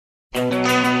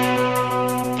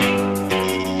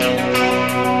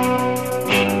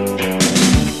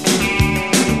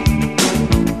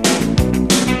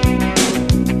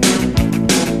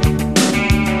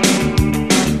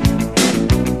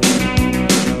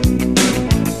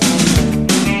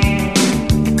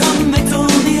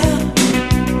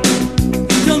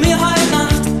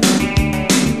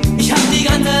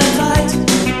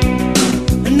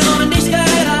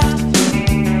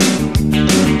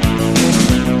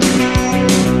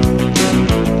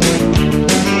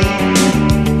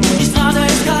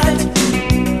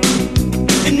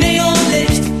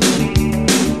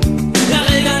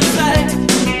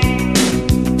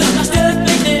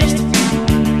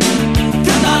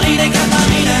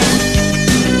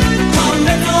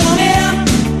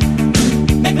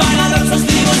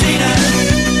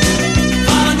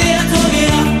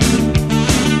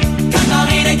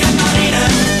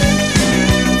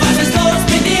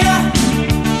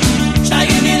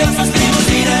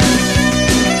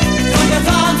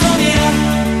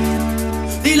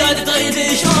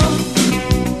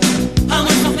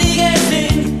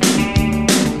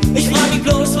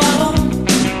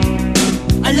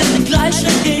den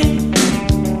Gleichschritt gehen.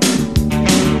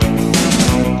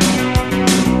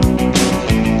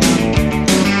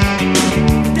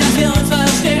 Dass wir uns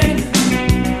verstehen,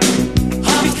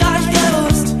 hab ich gleich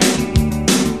gewusst.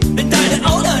 Wenn deine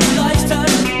Augen leuchten,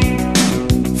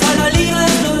 voller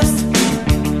Liebeslust.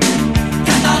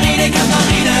 Katharine,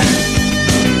 Katharine,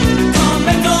 komm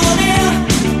mit mir,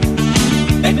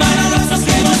 mit meiner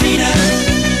Luxuslimousine.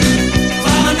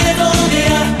 Fahren wir zu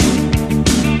dir.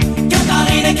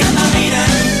 Katharine, Katharine,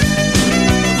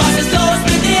 was ist los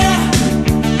mit dir?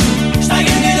 Steig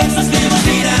in die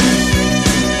Luxuslimousine,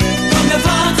 komm, wir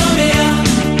fahren zu mir.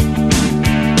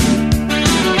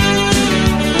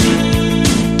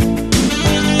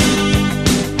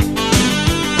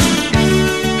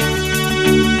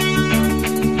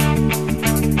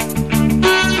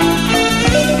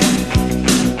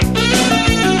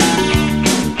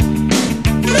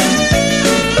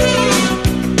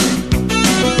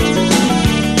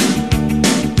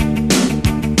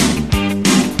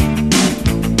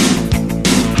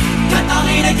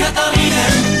 Katharine, Katharine,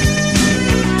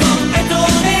 komm mit zu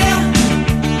mir.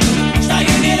 Steig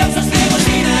in die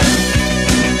Luxuslimousine,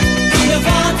 komm, wir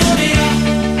fahren zu dir.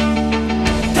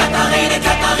 Katharine,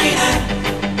 Katharine,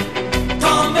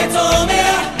 komm mit zu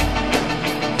mir.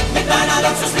 Mit deiner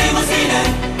Luxuslimousine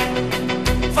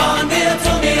fahren wir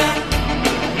zu mir.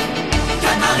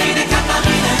 Katharine,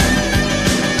 Katharine,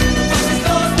 was ist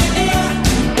los mit dir?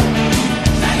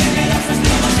 Steig in die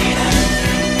Luxuslimousine,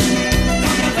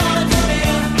 komm, wir fahren zu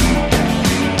mir.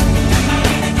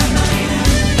 Katharine, Katharine,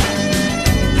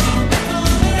 komm mit zu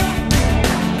mir.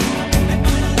 Mit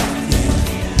meiner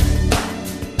Luxuslimousine.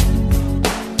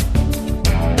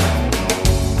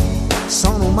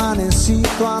 Sono umane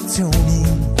situazioni,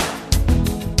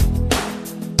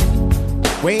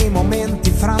 quei momenti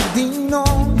fra di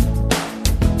noi,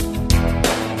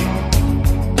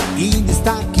 i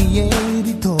distacchi e i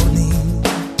ritorni,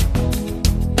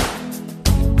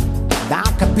 da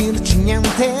capirci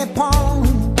niente poi,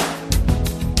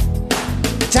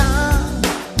 già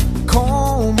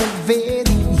come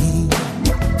vedi,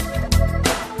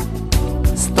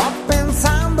 sto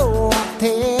pensando a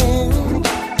te.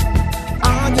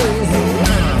 Oh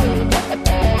yeah.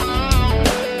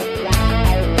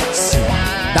 Sì,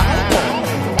 dai poi.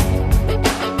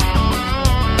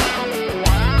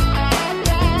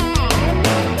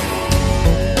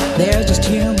 There's just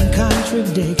human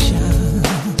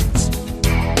contradictions.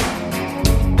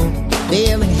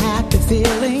 Feeling happy,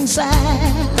 feeling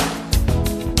sad.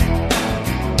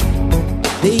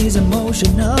 These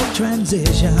emotional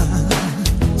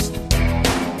transitions.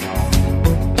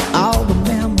 All the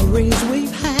memories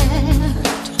we've had.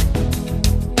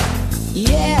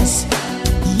 Yes,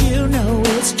 you know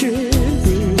it's true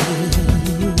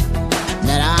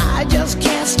that I just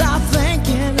can't stop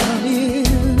thinking of you.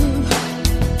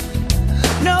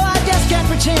 No, I just can't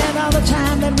pretend all the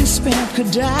time that we spent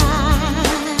could die.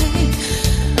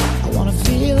 I wanna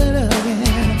feel it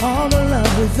again, all the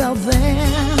love we felt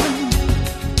then.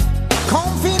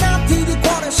 Confinati di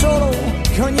cuore solo,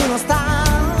 che ognuno sta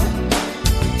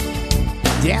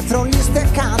dietro gli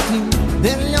steccati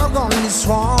degli organi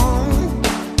suon.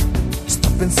 Sto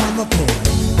pensando a te.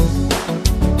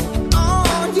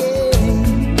 Oh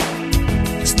yeah.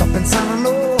 Sto pensando a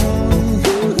noi.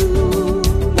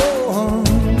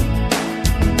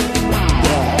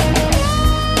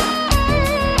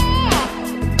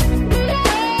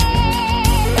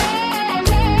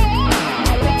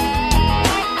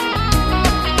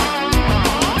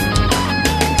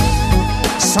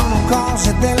 Sono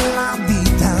cose della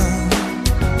vita,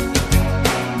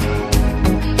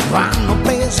 vanno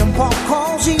prese un po'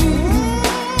 così.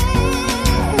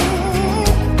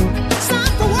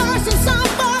 Some for worse and some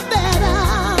for better.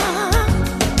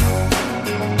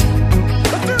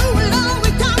 But through it all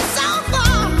we come so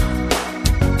far.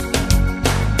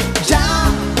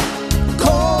 Già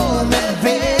come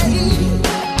vedi,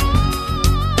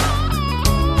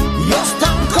 io sto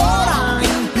ancora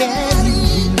in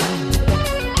piedi,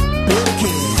 perché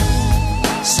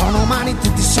sono umani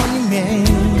tutti i sogni miei.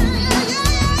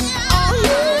 Oh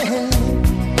yeah,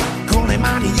 con le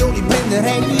mani io li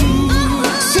prenderei.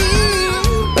 Sì,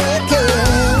 perché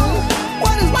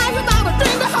What is life without a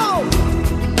dream to hold?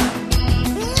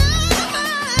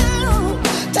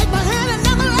 Take my hand and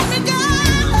never let me go.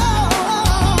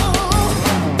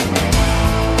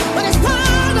 But it's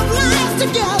part of life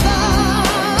together.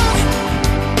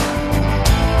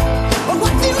 But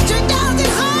what future does it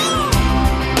hold?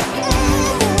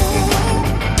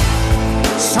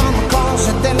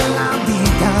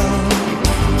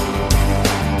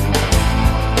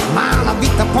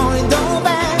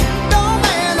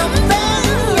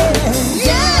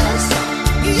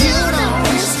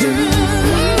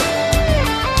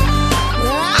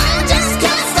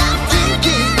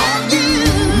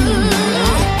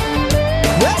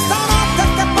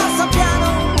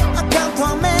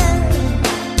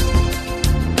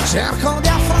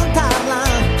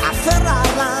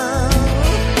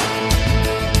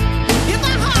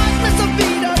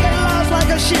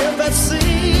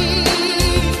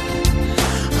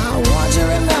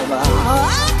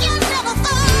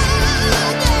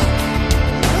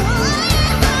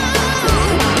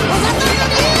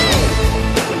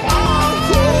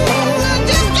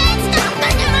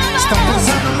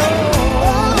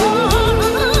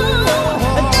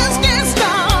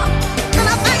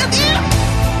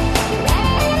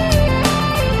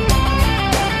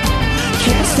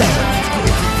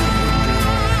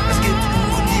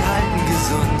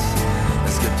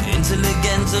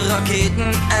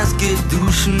 trinken, es gibt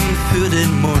Duschen für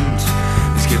den Mund.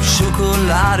 Es gibt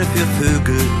Schokolade für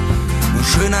Vögel und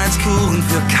Schönheitskuren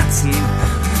für Katzen.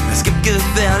 Es gibt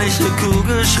gefährliche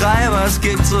Kugelschreiber, es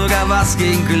gibt sogar was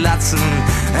gegen Glatzen.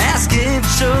 Es gibt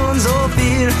schon so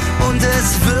viel und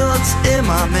es wird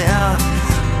immer mehr.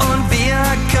 Und wir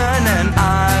können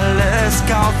alles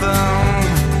kaufen.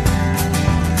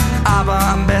 Aber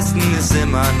am besten ist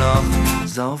immer noch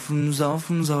saufen,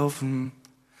 saufen, saufen.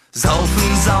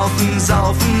 Saufen, saufen,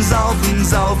 saufen, saufen,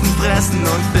 saufen, fressen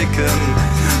und ficken.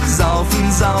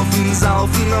 Saufen, saufen,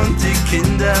 saufen und die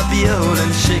Kinder Bier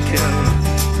holen schicken.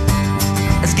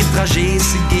 Es gibt Tragés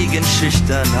gegen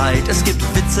Schüchternheit, es gibt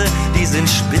Witze, die sind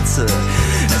spitze.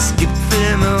 Es gibt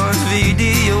Filme und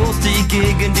Videos, die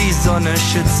gegen die Sonne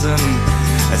schützen.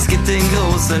 Es gibt den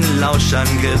großen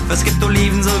Lauschangriff, es gibt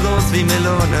Oliven so groß wie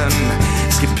Melonen.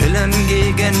 Es gibt Pillen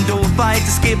gegen Doofheit,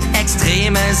 es gibt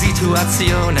extreme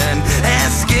Situationen.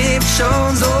 Es gibt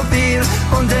schon so viel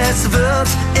und es wird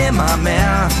immer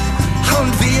mehr.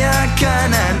 Und wir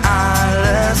können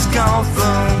alles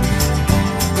kaufen.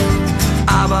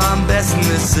 Aber am besten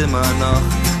ist immer noch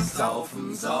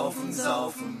saufen, saufen,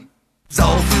 saufen.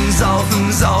 Saufen,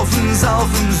 saufen, saufen,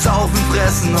 saufen, saufen,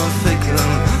 fressen und ficken.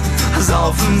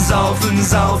 Saufen, saufen,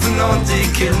 saufen und die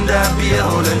Kinder Bier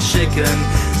holen schicken.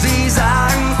 Sie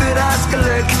sagen, für das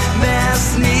Glück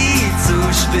wär's nie zu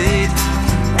spät.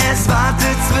 Es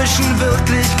wartet zwischen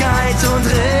Wirklichkeit und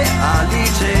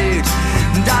Realität.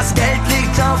 Das Geld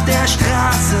liegt auf der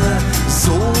Straße,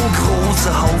 so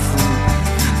große Haufen.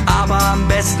 Aber am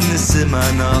besten ist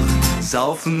immer noch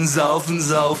saufen, saufen,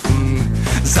 saufen.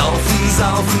 Saufen,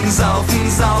 saufen,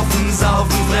 saufen, saufen,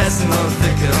 saufen, fressen und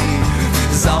ficken.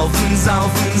 Saufen,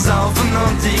 saufen, saufen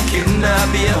und die Kinder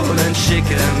Bier holen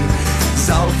schicken.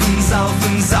 Saufen,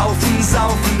 saufen, saufen,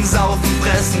 saufen, saufen,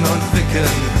 fressen und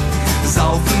ficken.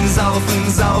 Saufen,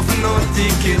 saufen, saufen und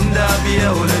die Kinder Bier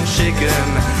holen schicken.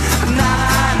 Na,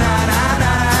 na, na,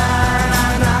 na.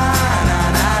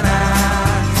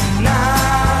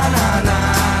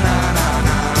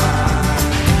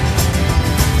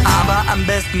 Am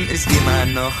besten ist immer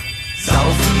noch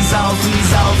saufen, saufen,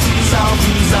 saufen,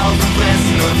 saufen, saufen,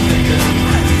 fressen und ficken.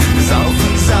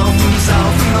 Saufen, saufen,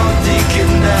 saufen und die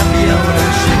Kinder Bier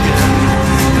holen schicken.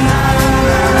 Na,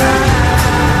 na, na,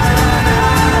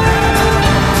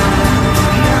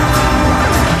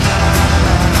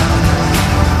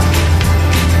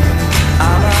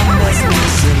 aber am besten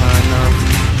ist immer noch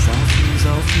saufen,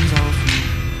 saufen, saufen.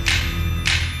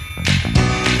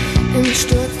 Im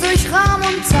Sturz durch Raum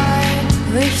und Zeit,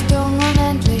 Richtung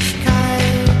Unendlichkeit.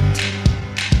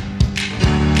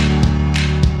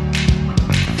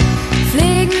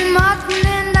 Fliegen Motten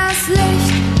in das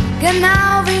Licht,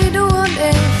 genau wie du und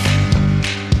ich.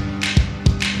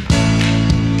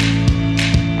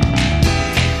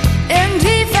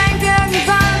 Irgendwie fängt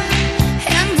irgendwann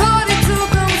irgendwo die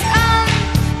Zukunft an.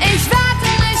 Ich warte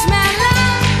nicht mehr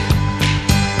lang.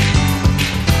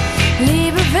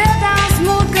 Liebe wird aus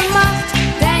Mut gemacht,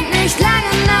 denk nicht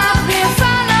lange nach. Wir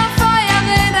fahren auf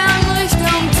Feuerrädern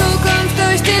Richtung Zukunft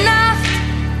durch die Nacht.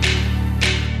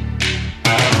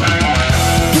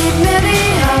 Gib mir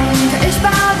die Hand, ich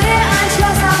baue dir ein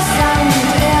Schloss aus Sand.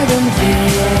 Irgendwie,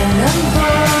 irgendwo,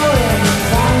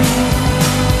 irgendwann.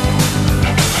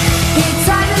 Die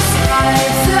Zeit ist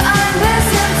reif für ein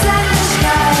bisschen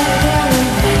Zärtlichkeit.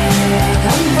 Irgendwie,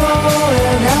 irgendwo,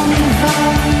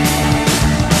 irgendwann.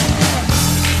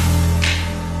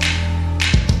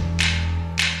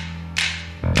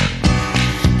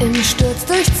 Im Sturz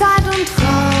durch Zeit und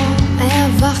Raum, er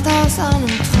wacht aus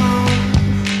einem Traum.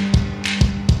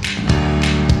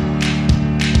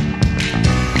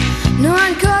 Nur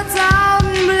ein kurzer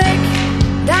Augenblick,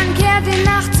 dann kehrt die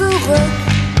Nacht zurück.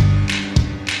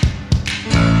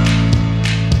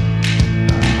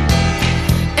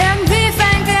 Irgendwie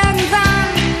fängt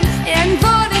irgendwann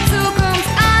irgendwo die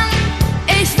Zukunft an.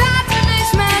 Ich warte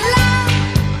nicht mehr lang.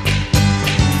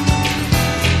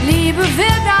 Liebe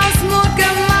wird aus Mut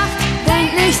gemacht, denk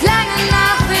nicht lange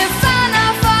nach. Wir fahren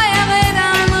auf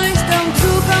Feuerrädern Richtung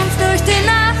Zukunft durch die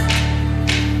Nacht.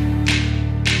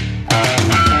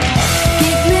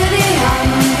 Gib mir die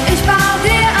Hand, ich baue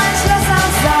dir ein Schloss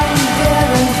aus Sand.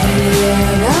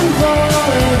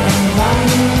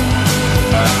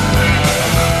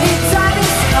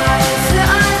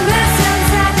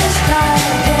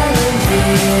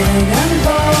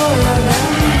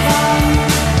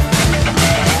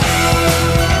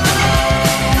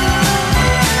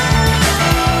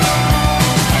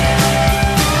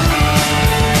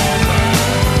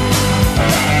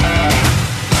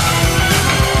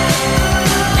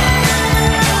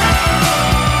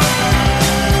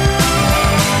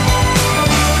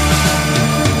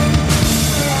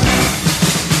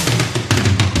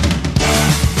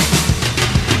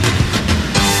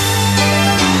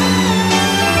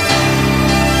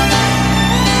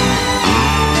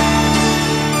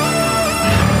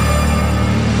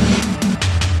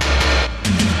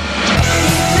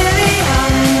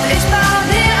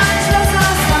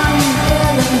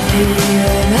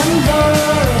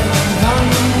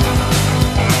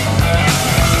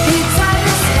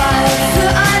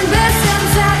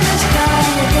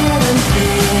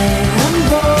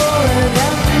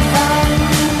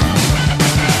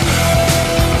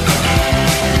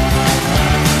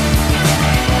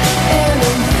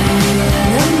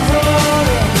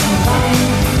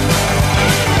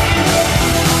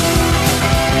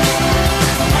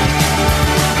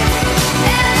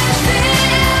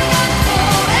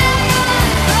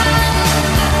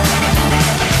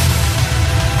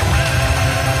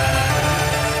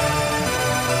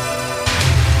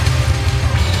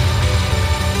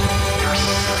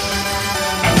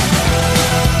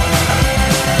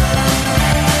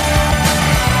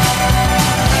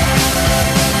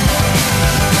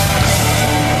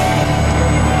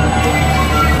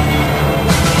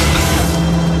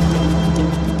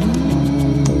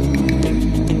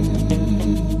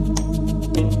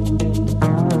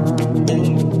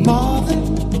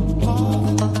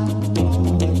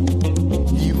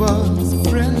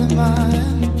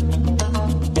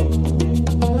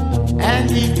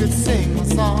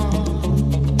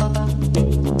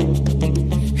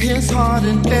 his heart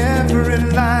in every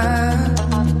line.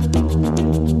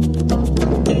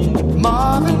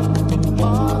 Marvin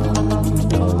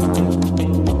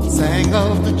sang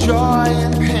of the joy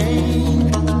and pain.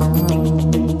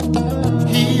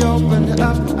 He opened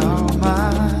up our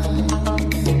mind,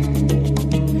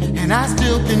 and I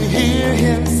still can hear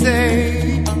him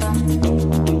say,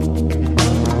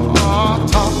 oh,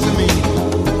 talk to me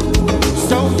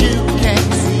so you can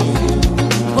see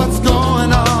what's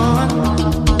going on.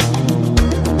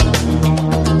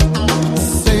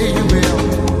 Say you will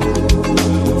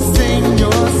sing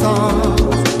your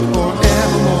songs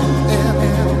forevermore,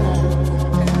 evermore.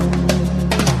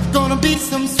 Gonna be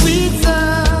some sweet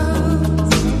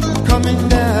sounds coming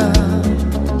down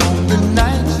on the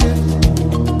night shift.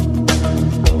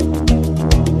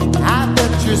 I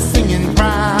bet you're singing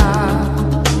proud.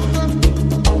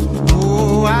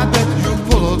 Oh, I bet you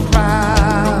pull a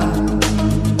crowd.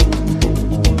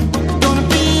 Gonna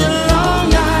be a long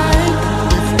night.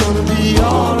 It's gonna be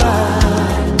alright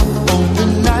on the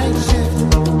night shift.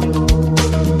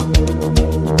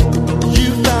 You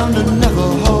found another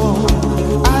home.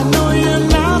 I know you're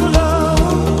not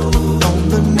alone on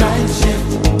the night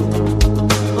shift.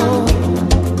 Oh,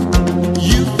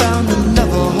 you found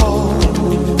another home.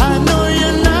 I know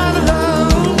you're not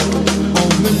alone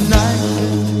on the night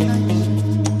shift.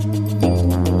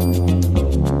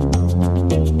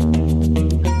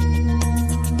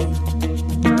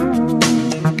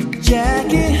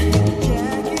 Jackie,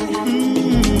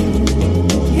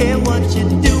 hear what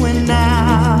you're doing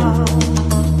now.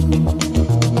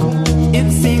 It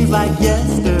seems like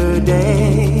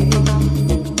yesterday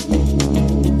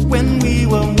when we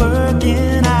were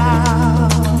working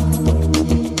out.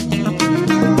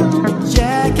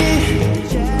 Jackie,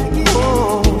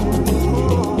 oh,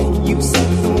 you set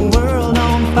the world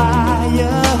on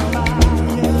fire.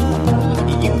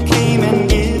 You came and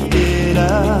gifted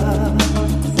us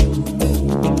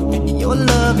your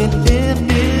love, it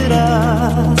lifted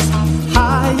us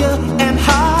higher and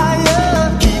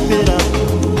higher. Keep it up,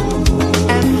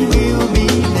 and we'll be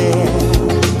there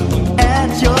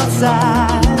at your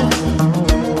side.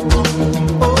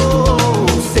 Oh,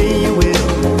 say you will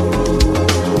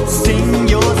sing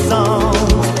your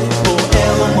songs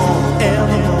forevermore,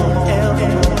 evermore,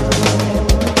 evermore.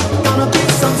 Gonna be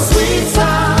some sweet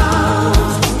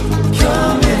sounds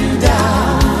coming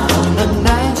down the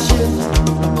night shift.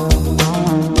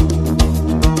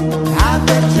 I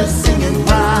bet you're singing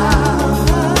proud.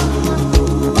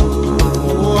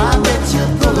 Oh, I bet you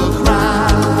pull a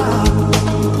crowd.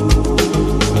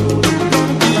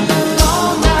 Gonna be a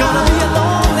long night.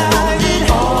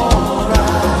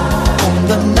 Alright on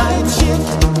the night shift.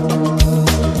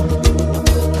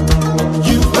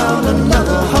 You found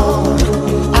another home.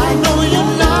 I know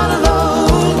you're not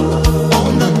alone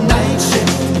on the night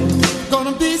shift.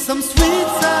 Gonna be some sweet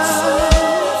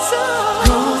sounds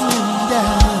going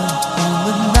down on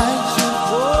the night shift.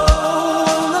 Oh,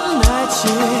 on the night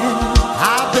shift.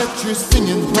 I bet you're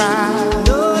singing proud.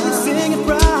 Oh, you're singing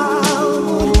proud.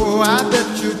 Oh, I bet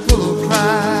you full of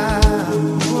pride.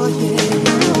 Oh, yeah.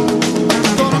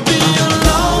 Gonna be a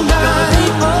long night.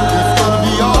 It's gonna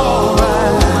be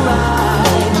alright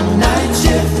on the night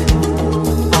shift.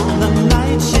 On the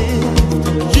night shift.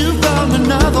 You found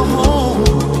another home.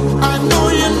 I know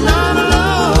you're not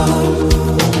alone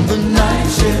on the night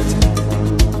shift.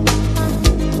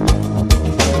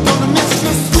 Gonna miss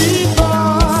your sweet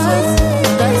voice,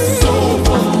 that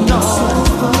soulful noise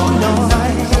on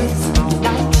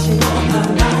the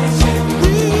night shift.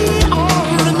 We all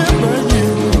remember you.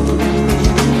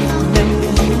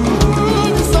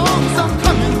 The songs are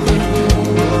coming through.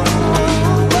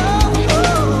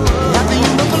 At the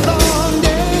end of a long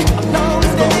day,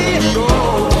 it's gonna be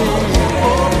okay.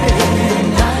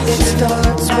 It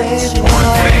starts with One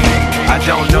thing, I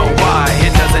don't know why.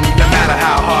 It doesn't even matter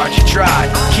how hard you try.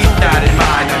 Keep that in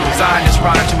mind. I designed this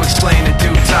rhyme to explain in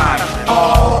due time.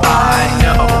 All I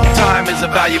know, time is a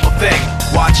valuable thing.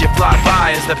 Watch it fly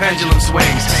by as the pendulum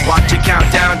swings. Watch it count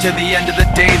down to the end of the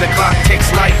day. The clock takes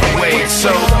life away. It's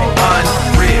so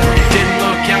unreal. Didn't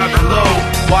look out below.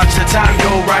 Watch the time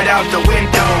go right out the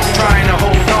window. Trying to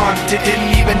hold on to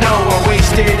didn't even know I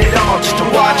wasted it all just to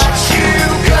watch you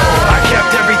go. I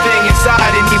kept everything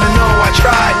inside, and even though I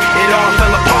tried, it all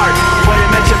fell apart. What it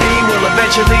meant to be will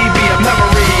eventually be a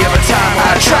memory of a time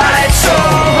I tried so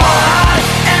hard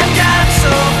and got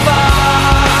so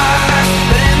far,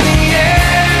 but in the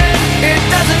end, it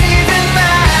doesn't even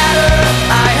matter.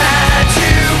 I had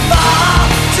to fall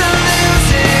to lose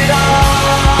it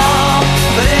all,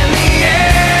 but in the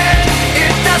end,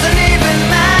 it doesn't even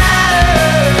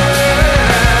matter.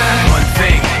 One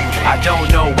thing, I don't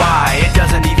know why.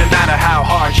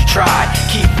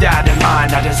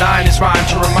 rhyme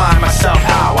to remind myself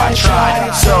how I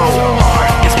tried so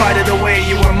hard. In spite of the way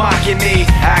you were mocking me,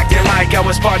 acting like I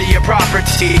was part of your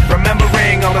property,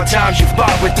 remembering all the times you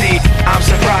fought with me, I'm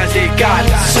surprised it got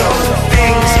so.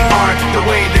 Things aren't the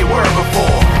way they were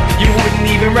before. You wouldn't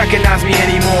even recognize me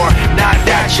anymore. Not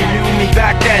that you knew me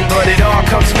back then, but it all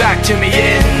comes back to me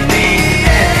in the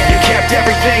end. You kept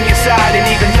everything inside, and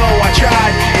even though I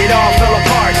tried, it all fell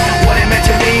apart. What it meant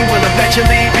to me will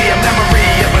eventually be a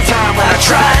memory of a time when I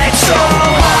tried so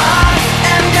hard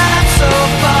and got so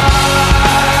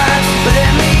far, but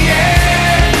in the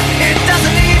end, it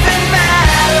doesn't even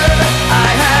matter. I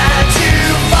had to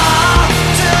fall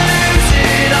to lose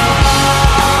it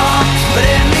all, but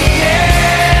in the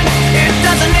end, it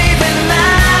doesn't even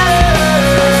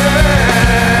matter.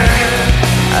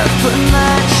 I've put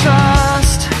my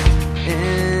trust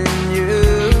in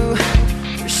you,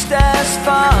 pushed as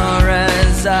far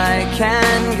as I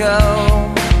can go.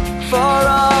 For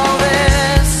all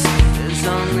this, there's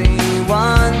only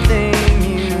one thing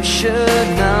you should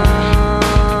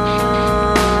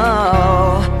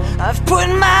know. I've put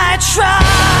my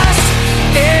trust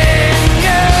in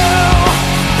you,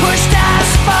 pushed as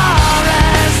far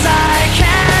as I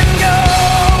can go.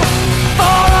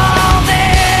 For all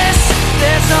this,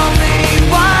 there's only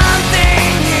one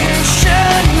thing you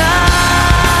should know.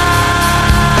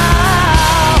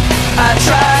 I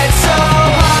tried so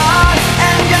hard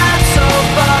and got so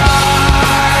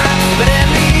far, but in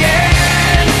the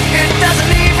end, it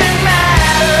doesn't even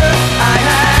matter. I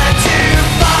had to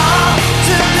fall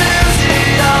to lose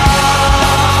it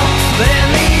all, but in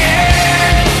the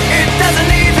end, it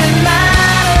doesn't even matter.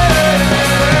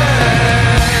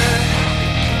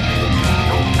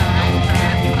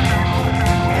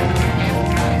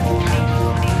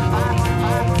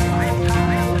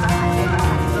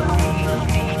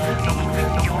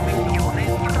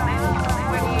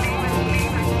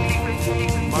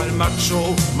 Mal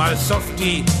Macho, mal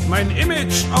Softie, mein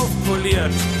Image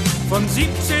aufpoliert. Von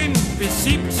 17 bis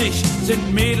 70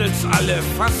 sind Mädels alle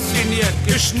fasziniert.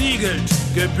 Geschniegelt,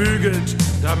 gebügelt,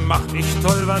 da mach ich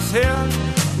toll was her.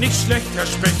 Nicht schlecht, Herr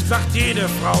Specht, sagt jede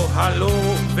Frau, hallo,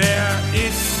 wer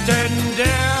ist denn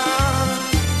der?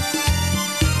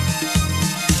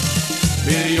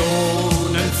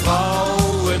 Millionen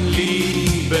Frauen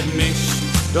lieben mich,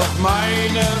 doch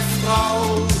meine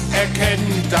Frau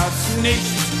erkennt das nicht.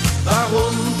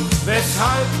 Warum,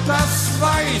 weshalb, das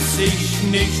weiß ich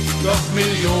nicht. Doch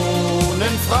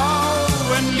Millionen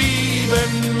Frauen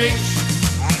lieben mich.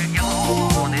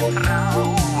 Millionen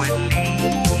Frauen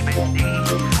lieben dich,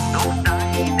 doch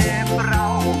deine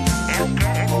Frau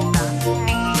erkennt das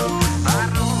nicht.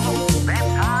 Warum,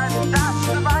 weshalb, das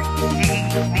weiß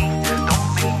ich nicht. Doch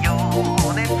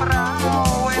Millionen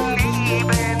Frauen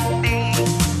lieben dich.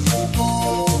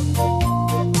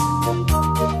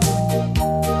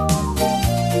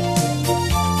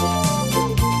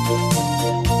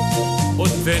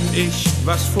 Und wenn ich,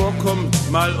 was vorkommt,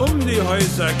 mal um die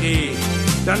Häuser geh,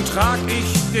 dann trag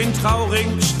ich den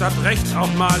Trauring statt rechts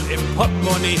auch mal im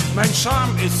Portemonnaie. Mein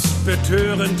Charme ist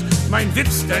betörend, mein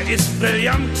Witz, der ist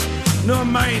brillant. Nur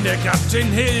meine Gattin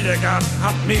Hildegard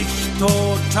hat mich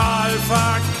total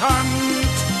verkannt.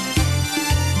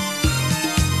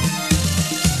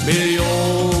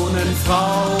 Millionen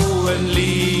Frauen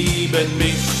lieben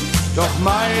mich, doch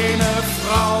meine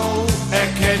Frau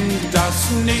erkennt das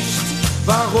nicht.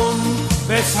 Warum,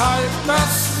 weshalb,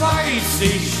 das weiß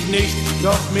ich nicht.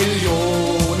 Doch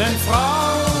Millionen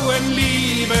Frauen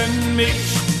lieben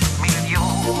mich.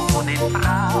 Millionen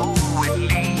Frauen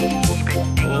lieben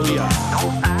dich, Oh ja,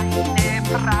 doch deine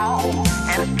Frau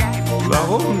erkennt das.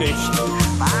 warum nicht?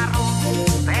 Warum,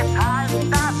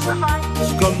 weshalb, das weiß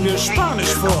Es kommt mir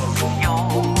spanisch vor.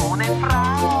 Millionen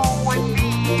Frauen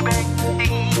lieben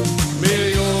dich.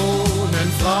 Millionen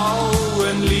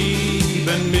Frauen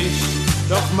lieben mich,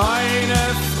 doch meine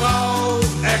Frau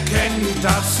erkennt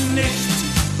das nicht.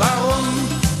 Warum,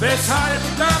 weshalb,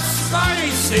 das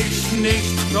weiß ich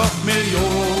nicht. Doch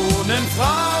Millionen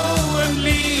Frauen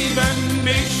lieben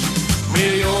mich.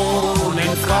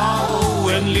 Millionen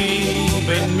Frauen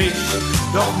lieben mich,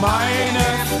 doch meine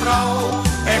Frau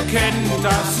erkennt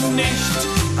das nicht.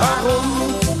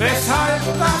 Warum, weshalb,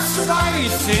 das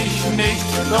weiß ich nicht.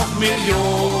 Doch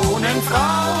Millionen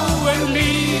Frauen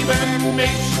lieben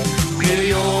mich.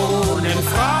 Millionen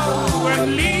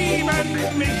Frauen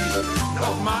lieben mich,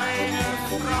 doch meine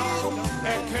Frau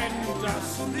erkennt das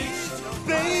nicht.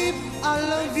 Babe, I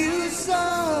love you so.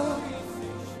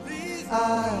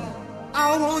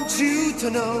 I want you to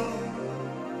know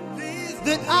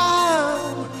that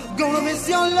I'm gonna miss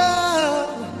your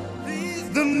love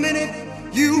the minute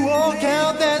you walk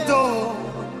out that door.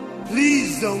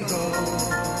 Please don't go.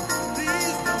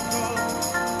 Please don't go.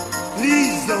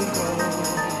 Please don't go.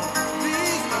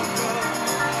 Please don't go.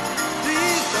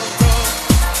 Please don't go.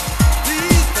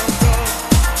 Please don't go.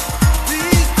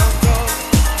 Please don't go.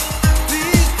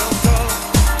 Please don't go.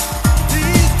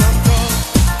 Please don't go.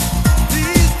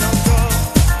 Please don't go.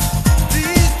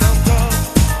 Please don't go.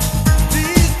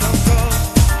 Please don't go.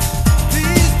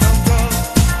 Please don't go.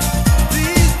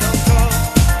 Please don't go.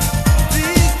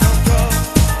 Please don't go.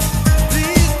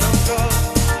 Please don't go.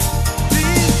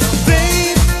 Please don't.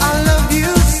 Babe, I love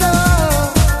you so.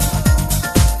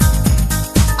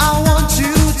 I want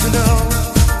you to know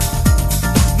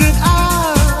that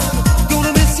I'm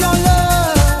gonna miss your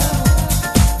love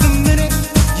the minute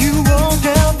you walk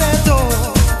out that door.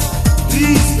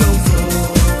 Please don't go.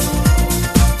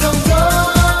 Don't go.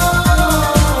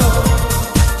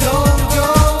 Don't go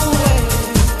away.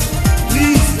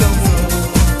 Please don't go.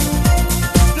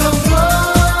 Don't go.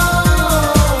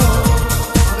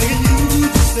 I'm begging you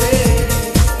to stay.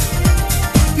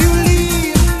 If you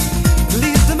leave, at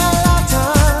least in my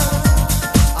lifetime,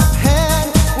 I've had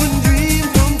one dream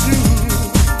come true.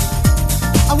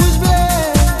 I was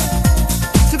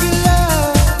blessed to be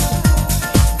loved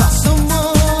by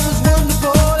someone as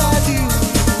wonderful as you.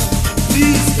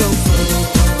 Please don't go.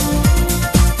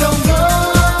 Don't go.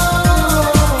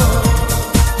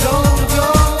 Don't go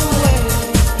away.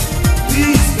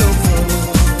 Please don't go.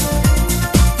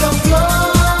 Don't go.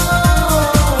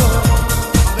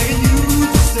 I'm begging you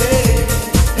to stay.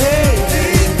 Hey,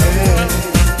 hey, hey.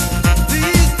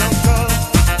 Please don't go.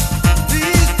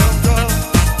 Please don't go.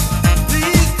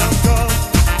 Please don't go.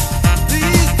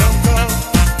 Please don't go.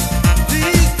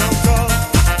 Please don't go.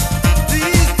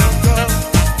 Please don't go.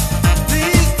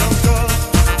 Please don't go.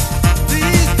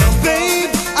 Please don't.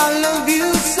 Babe, I love you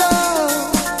so.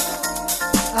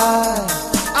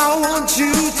 I want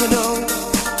you to know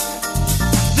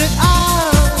that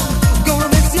I'm gonna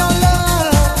miss your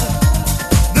love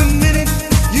the minute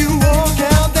you walk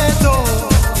out that door.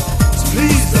 So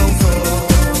please don't go.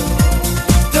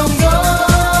 Don't go.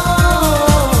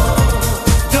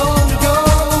 Don't go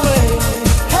away.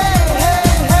 Hey, hey,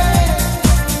 hey.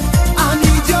 I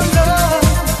need your love.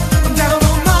 I'm down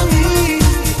on my knees.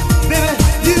 Baby,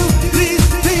 you please,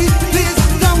 please, please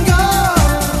don't go.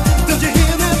 Don't you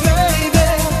hear me, baby?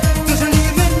 Don't you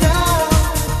leave me now.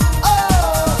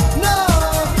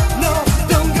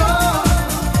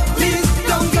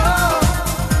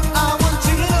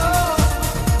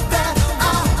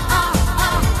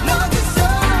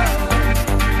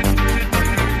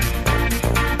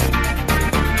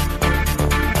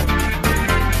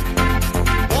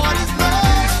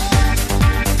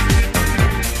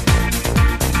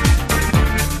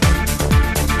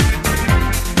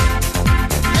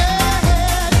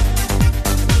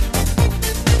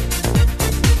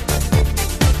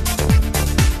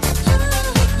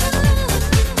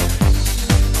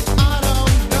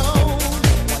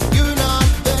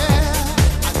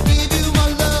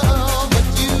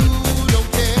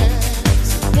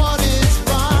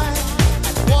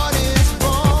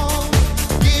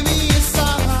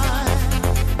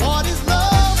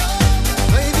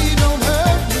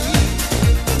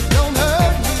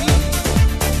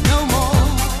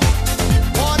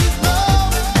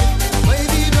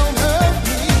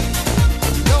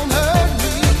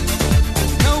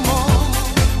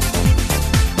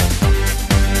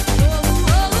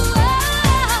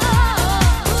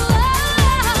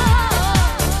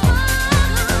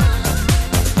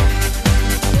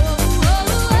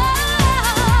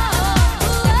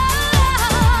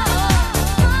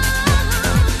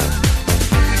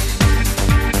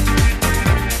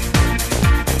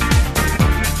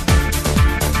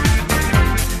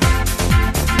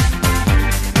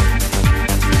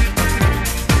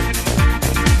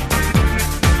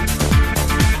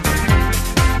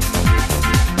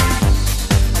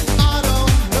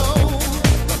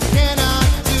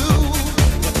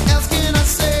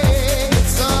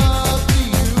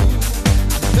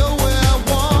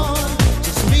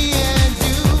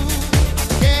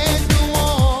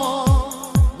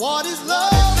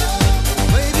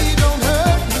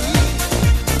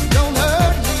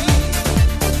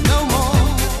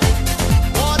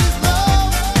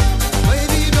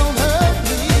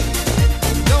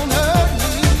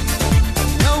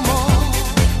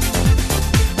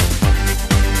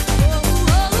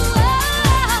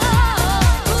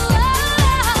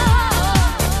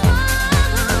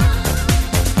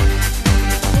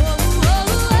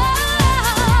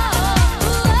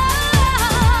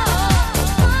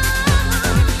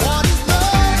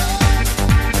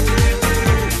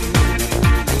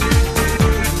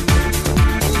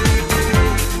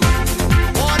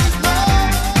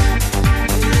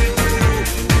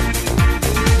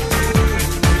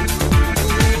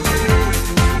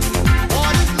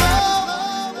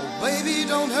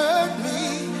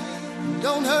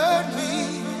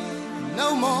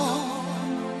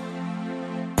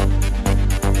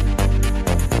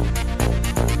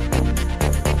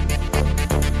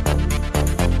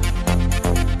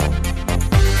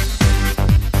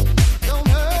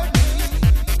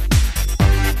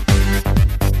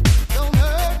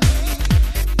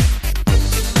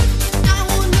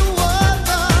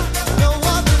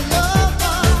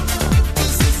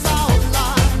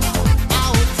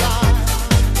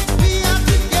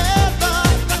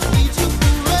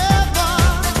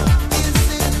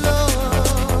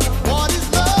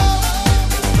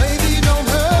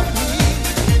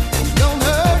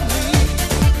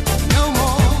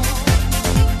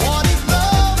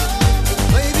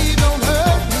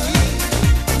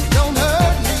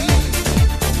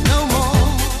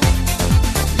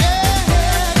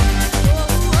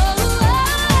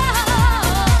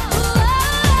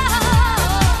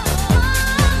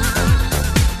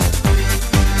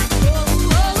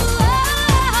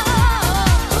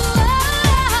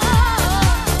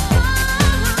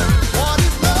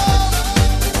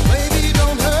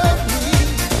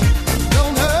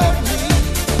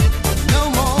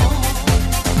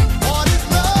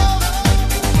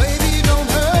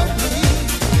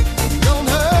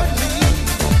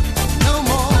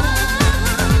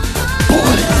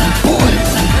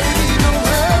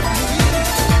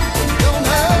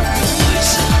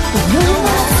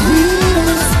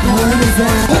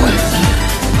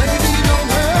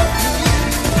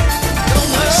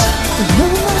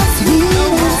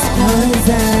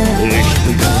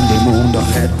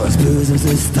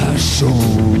 was ist das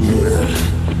schon?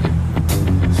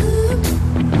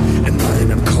 In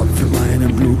meinem Kopf, in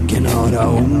meinem Blut, genau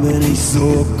darum bin ich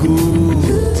so gut.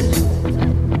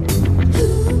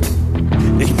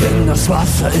 Ich bin das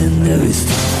Wasser in der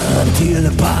Wüste, ein Tier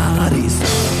des Paradies.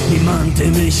 Niemand,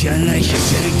 dem ich ein Lächeln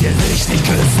schenkt, der sich nicht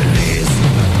Küsse lesen.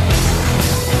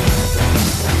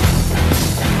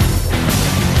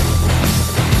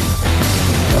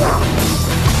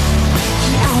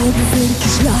 Die Augen sind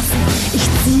geschlossen, ich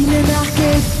ziele nach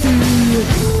Gefühl.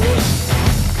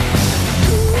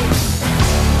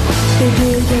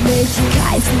 Bewege mich in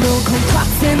Kreisen und komm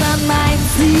trotzdem an mein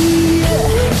Ziel.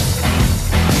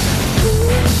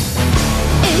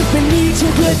 Ich bin nie zu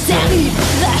Glycerin,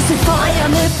 lösche Feuer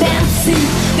mit Benzin.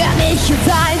 Wer mich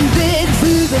enthalten will,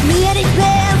 füge mir nicht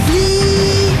mehr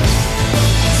fliehen.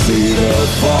 See the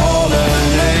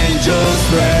fallen angels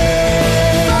pray.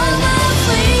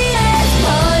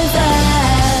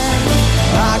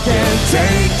 I can't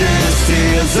take these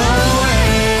tears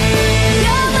away.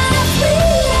 You're my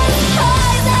sweetest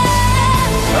poison.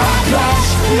 I crash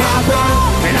and I burn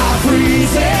and I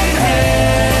freeze in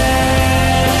hell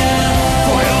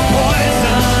for your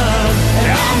poison. And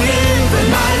I'm living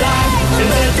my life in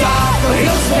the dark of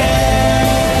your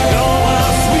spell. You're my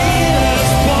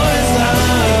sweetest poison.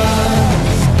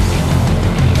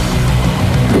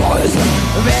 Poison.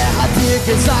 Wer hat dir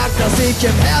gesagt, dass ich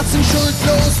im Herzen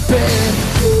schuldlos bin?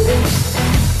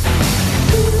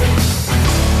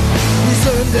 Die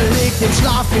Sünde liegt im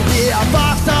Schlaf mit dir,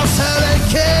 erwacht das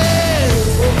Höllenkind.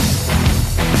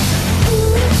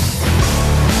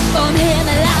 Vom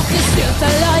Himmel abgestürzt,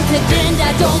 verleuchtet in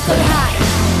der Dunkelheit.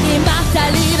 Die Macht der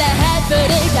Liebe hält für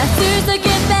dich das süße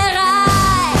Gift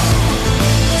bereit.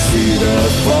 See the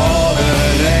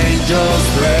fallen angels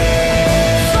pray.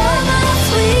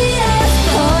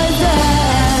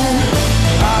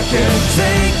 I can't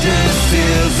take these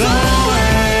tears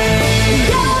away.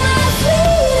 You're my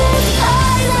sweetest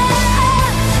poison.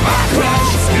 I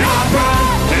crash and I burn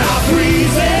and I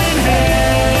freeze in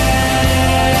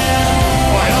hell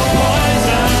for your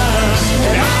poison.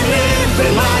 And I'm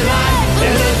living my life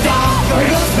in the dark of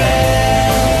your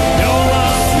spell. You're my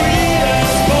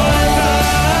sweetest poison.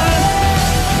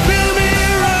 Feel me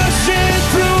rushing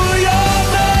through your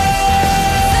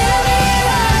veins. Feel me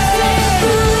rushing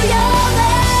through your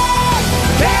veins.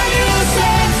 Can you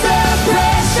sense the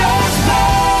precious pain?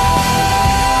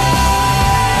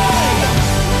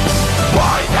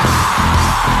 Poison!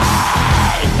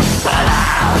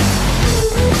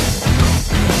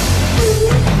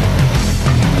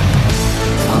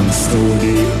 Kannst du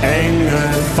die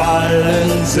Engel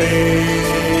fallen sehen,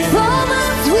 For my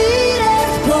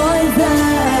sweetest poison.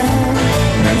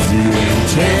 wenn sie in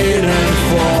Tränen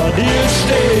vor dir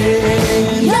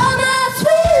stehen? You're my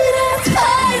sweetest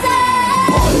poison.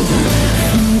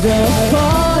 The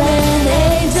fallen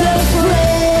angels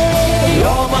pray.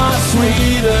 You're my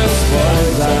sweetest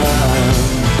poison.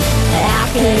 I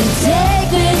can take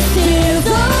these tears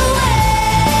away.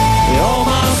 You're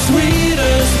my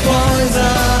sweetest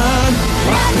poison.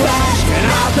 I crash and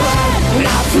I burn and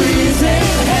I freeze in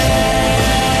hell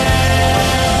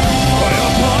for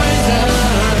your poison.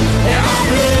 And I'm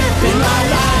living my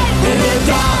life in the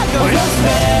dark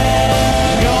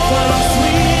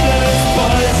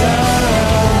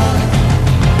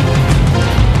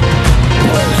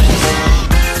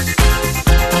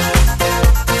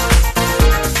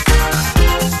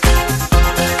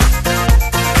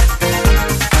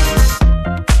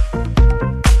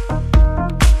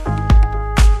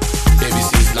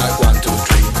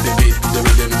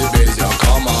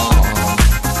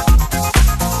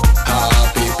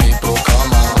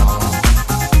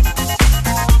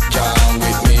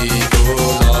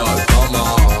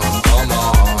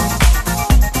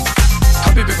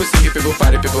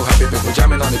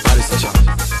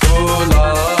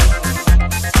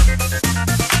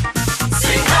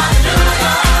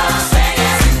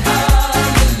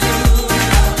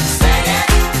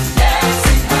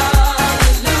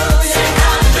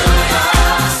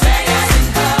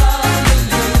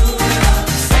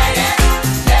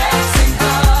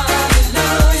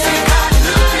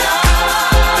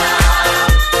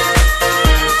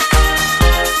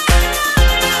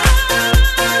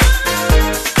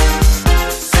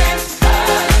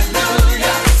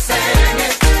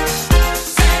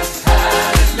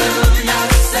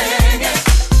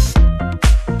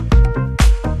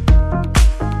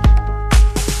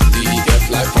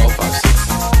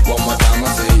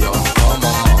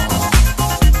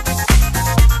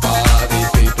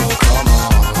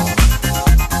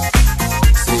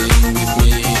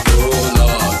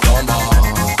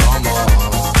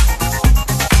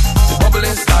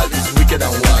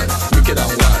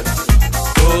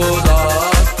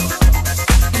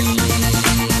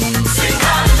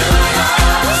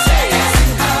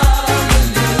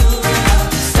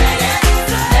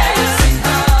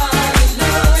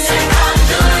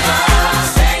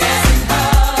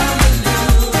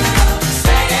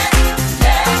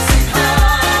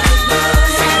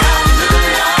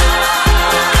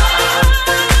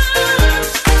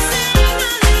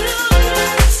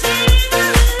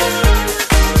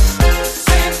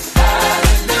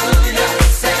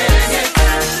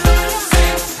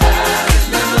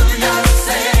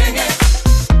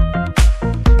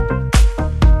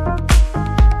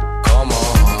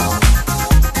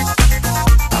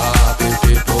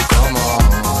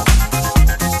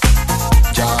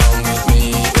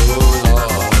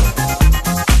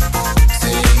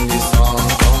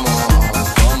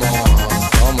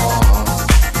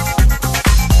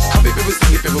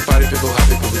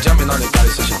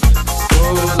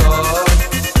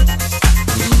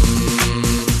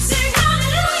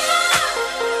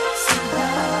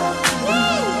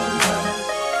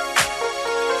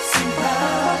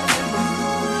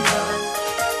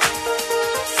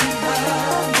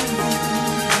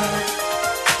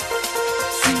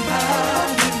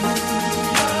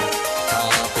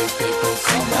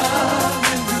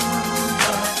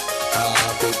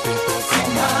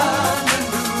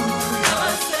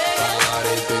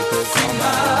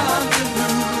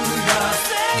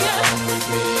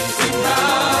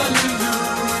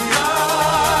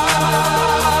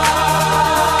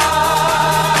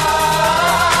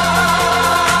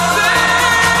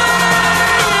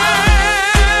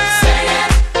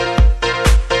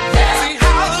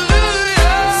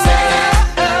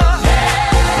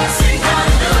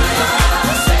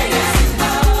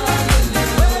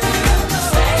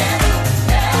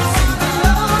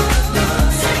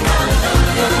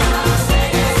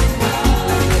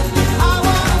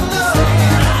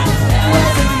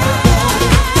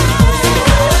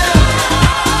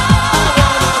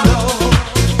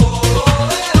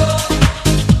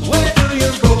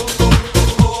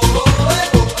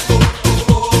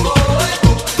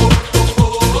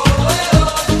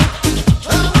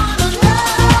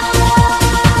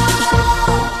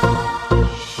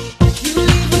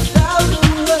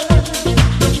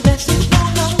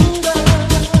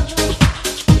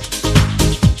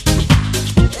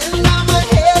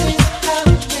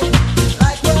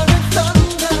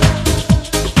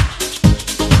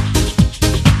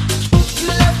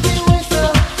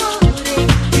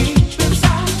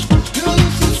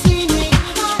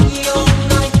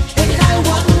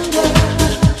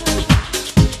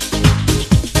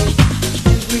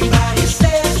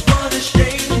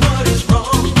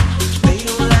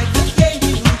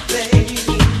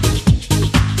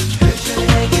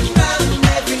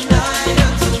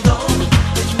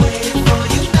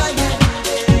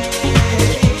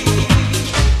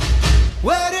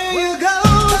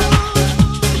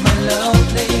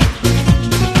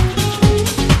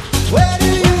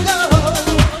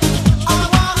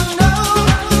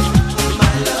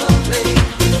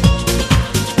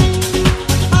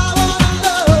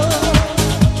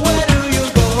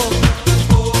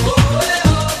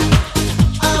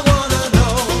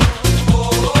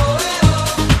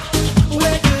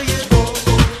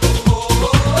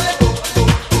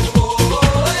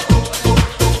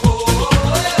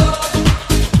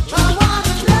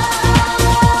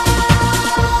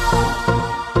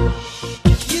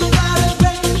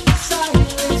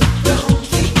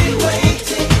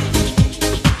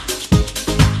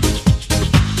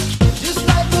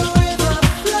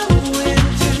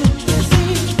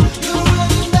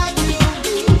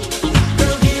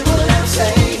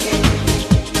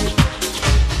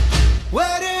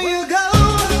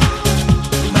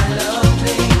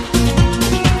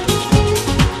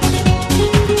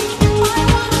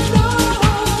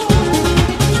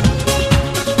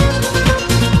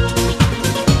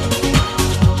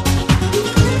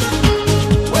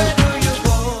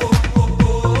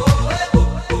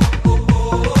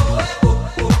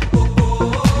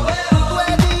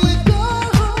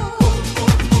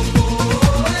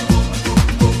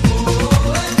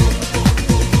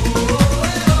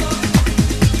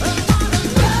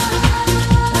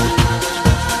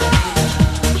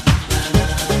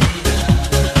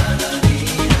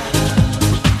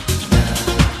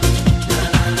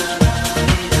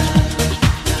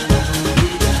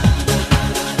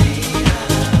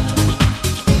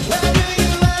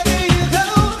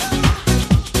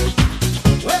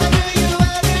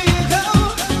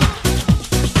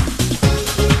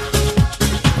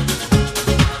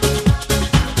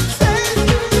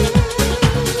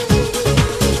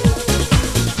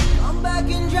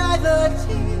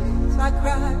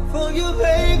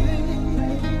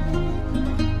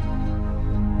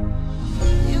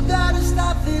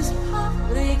this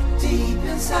heartache deep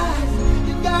inside.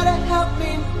 You gotta help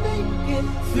me make it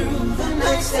through the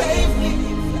night. Save me.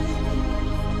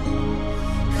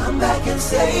 Come back and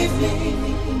save me.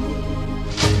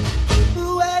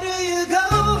 Where do you go,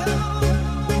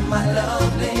 my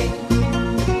lovely?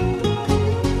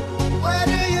 Where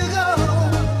do you go?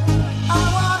 I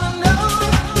wanna know,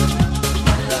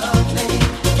 my lovely.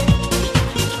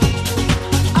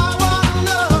 I wanna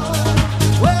know,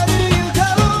 where do you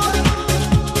go,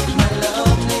 my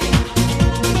lovely?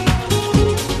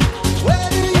 Where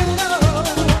do you go?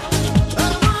 I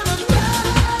wanna know.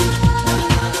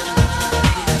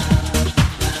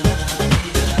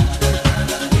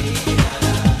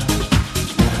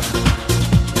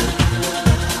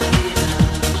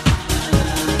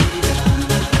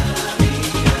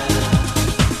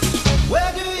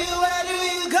 Where do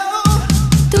you go?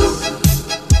 Du,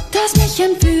 das mich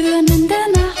entführen in der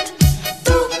Nacht.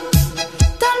 Du,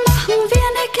 dann machen wir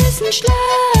ne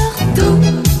Kissenschlacht. Du,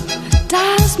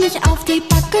 darfst mich auf die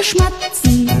Backe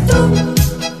schmatzen. Du,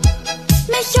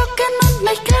 mich jucken und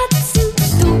mich kratzen.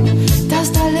 Du,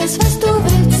 darfst alles, was du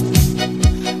willst.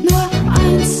 Nur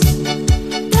eins,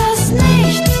 das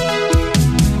nicht.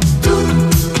 Du,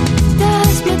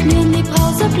 darfst mit mir in die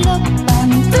Brause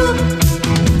blubbern. Du,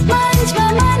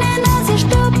 manchmal meine Nase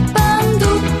stuppern.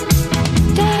 Du,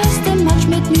 darfst im Matsch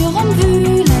mit mir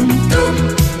rumwühlen. Du,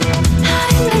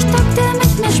 heimlich Doktor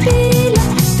mit mir spielen.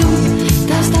 Du,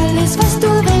 darfst alles, was du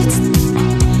willst.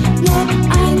 Nur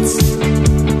eins,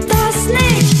 das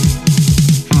nicht.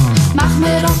 Mach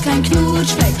mir doch kein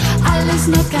Knutschfleck, alles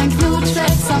nur kein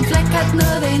Knutschfleck. So ein Fleck hat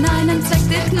nur den einen Zweck,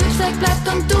 der Knutschfleck bleibt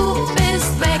und du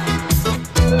bist weg.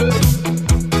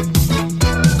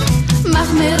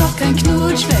 Mach mir doch kein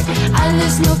Knutschfleck,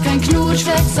 alles nur kein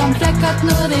Knutschfleck. So ein Fleck hat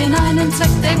nur den einen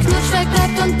Zweck, der Knutschfleck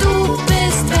bleibt und du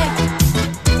bist weg.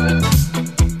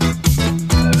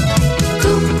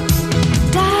 Du,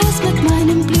 darfst mit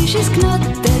meinem Plüschis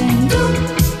knuddeln. Du,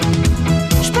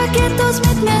 Spaghettos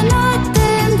mit mir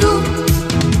nadeln. Du,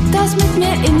 darfst mit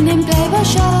mir in den Playboy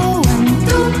schauen.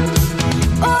 Du,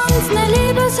 uns ne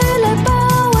Liebeshöhle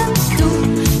bauen. Du,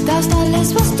 darfst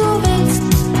alles, was du willst.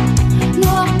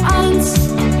 Nur eins,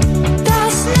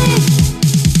 das nicht.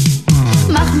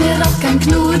 Mach mir doch kein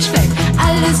Knutschfleck,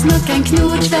 alles nur kein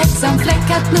Knutschfleck. So ein Fleck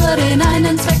hat nur den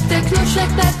einen Zweck, der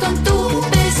Knutschfleck bleibt und du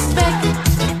bist weg.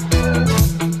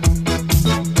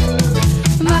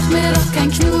 Mach mir doch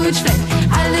kein Knutschfleck,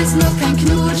 alles nur kein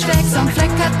Knutschfleck. So ein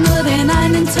Fleck hat nur den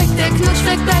einen Zweck, der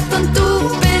Knutschfleck bleibt und du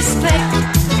bist weg.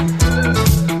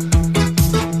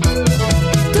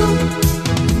 Du,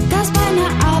 das bei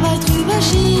einer Arbeit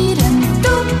überschieden.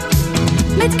 Du,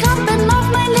 mit Kampen auf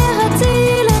mein Lehrer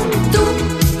zielen. Du,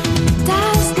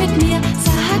 darfst mit mir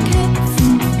Sack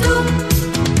hüpfen. Du,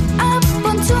 ab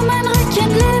und zu mein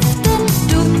Röckchen liften.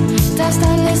 Du, darfst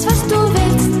alles, was du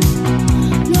willst.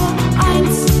 Nur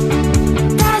eins,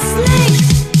 das nicht.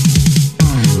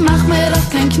 Mach mir doch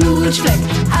kein Knutschfleck,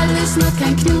 alles nur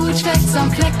kein Knutschfleck. So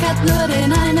ein Fleck hat nur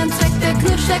den einen Zweck, der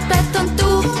Knutschfleck bleibt und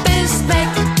du bist weg.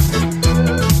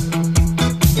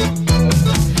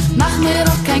 Mach mir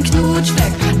doch kein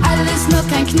Knutschfleck, alles nur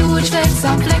kein Knutschfleck. So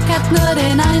ein Fleck hat nur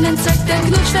den einen Zweck, der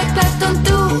Knutschfleck bleibt und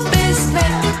du bist weg.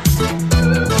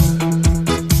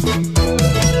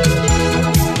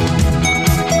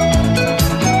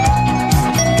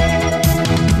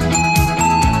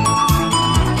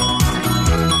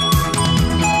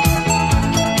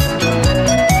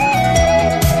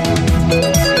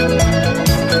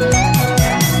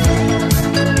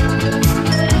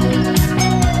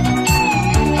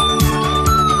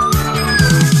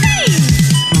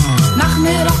 Mach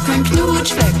mir doch kein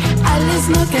Knutschfleck, alles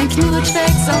nur kein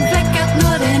Knutschfleck. So ein Fleck hat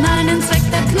nur den einen Zweck,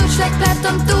 der Knutschfleck bleibt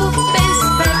und du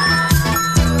bist weg.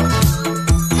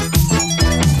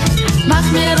 Mach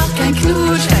mir doch kein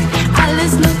Knutschfleck,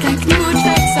 alles nur kein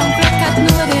Knutschfleck. So ein Fleck hat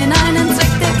nur den einen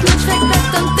Zweck, der Knutschfleck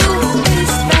bleibt und du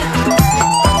bist weg.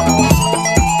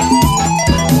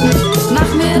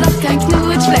 Mach mir doch kein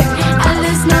Knutschfleck,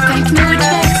 alles nur kein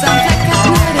Knutschfleck. So ein Fleck hat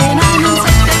nur den einen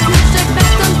Zweck, der Knutschfleck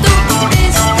bleibt und du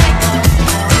bist weg.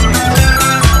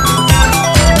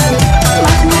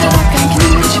 Mach mir doch kein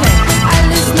Knutschfleck,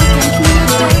 alles nur kein Knutschfleck.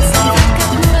 So ein Fleck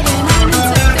hat nur den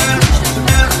einen Zweck, der Knutschfleck bleibt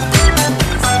und du bist weg.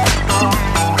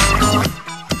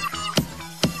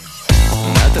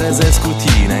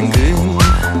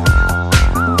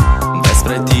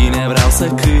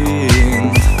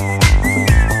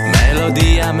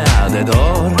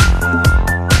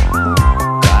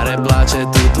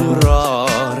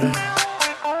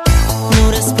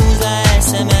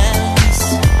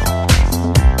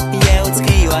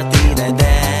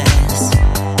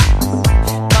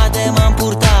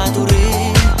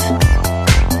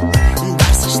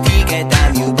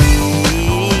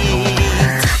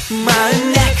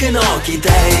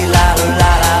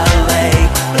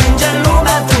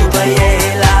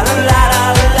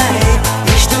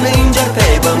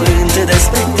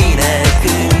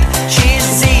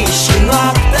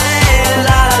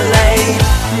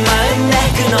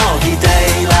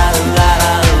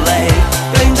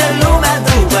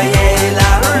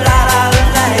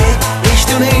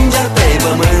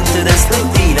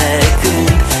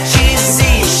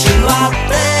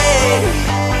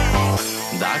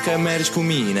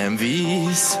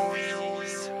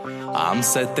 Am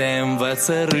să te învăț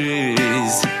să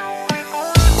râzi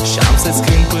și am să-ți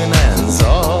cânt până în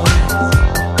zor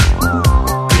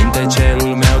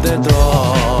cântecelul meu de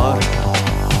dor.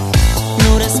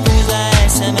 Nu răspunzi la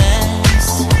SMS,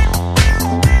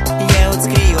 eu-ți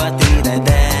scriu atât de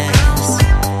des.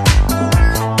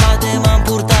 Poate m-am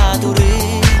purtat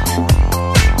urât,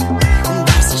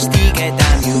 dar să știi că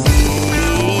te-am iubit.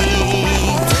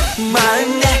 Mă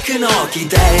înnec în ochii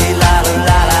tăi, la la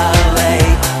la la lei.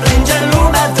 Plânge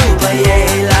lumea după ei,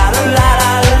 la la la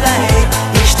la lei.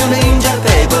 Ești un înger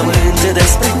pe pământ,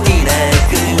 despre tine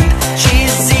cânt și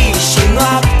zi și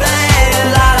noapte,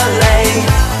 la la lei.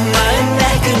 Mă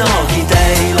înnec în ochii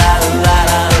tăi, la la la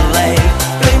la lei.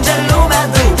 Plânge lumea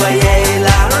după ei,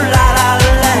 la la la la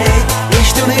lei.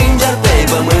 Ești un înger pe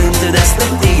pământ, despre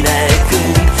tine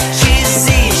cânt și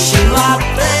zi și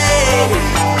noapte.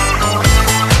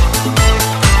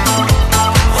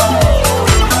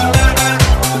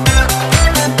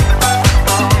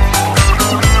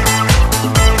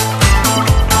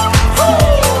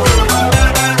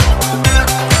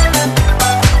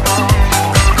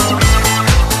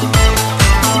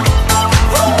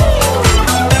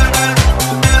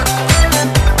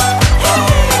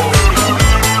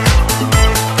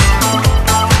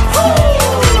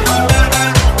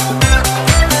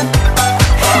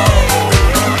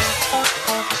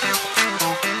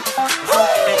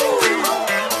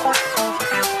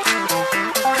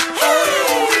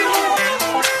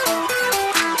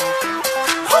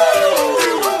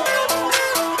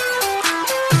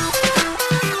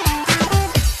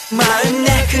 Mă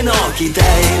înnec în ochii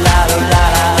tăi, la la la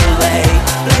la lei.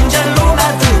 Plânge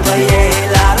lumea după ei,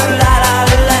 la la la la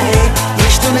lei.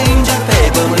 Ești un înger pe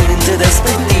pământ,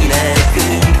 despre tine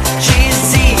cânt și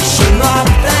zi și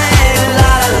noapte,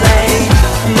 la la lei.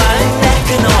 Mă înnec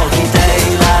în ochii tăi,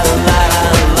 la la la la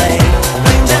lei.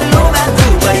 Plânge lumea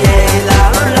după ei, la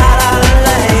la la la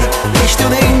lei. Ești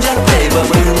un înger pe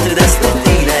pământ, despre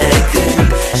tine cânt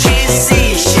și zi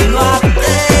și noapte.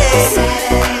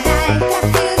 Saturday night, I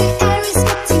feel the air is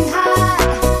getting hot.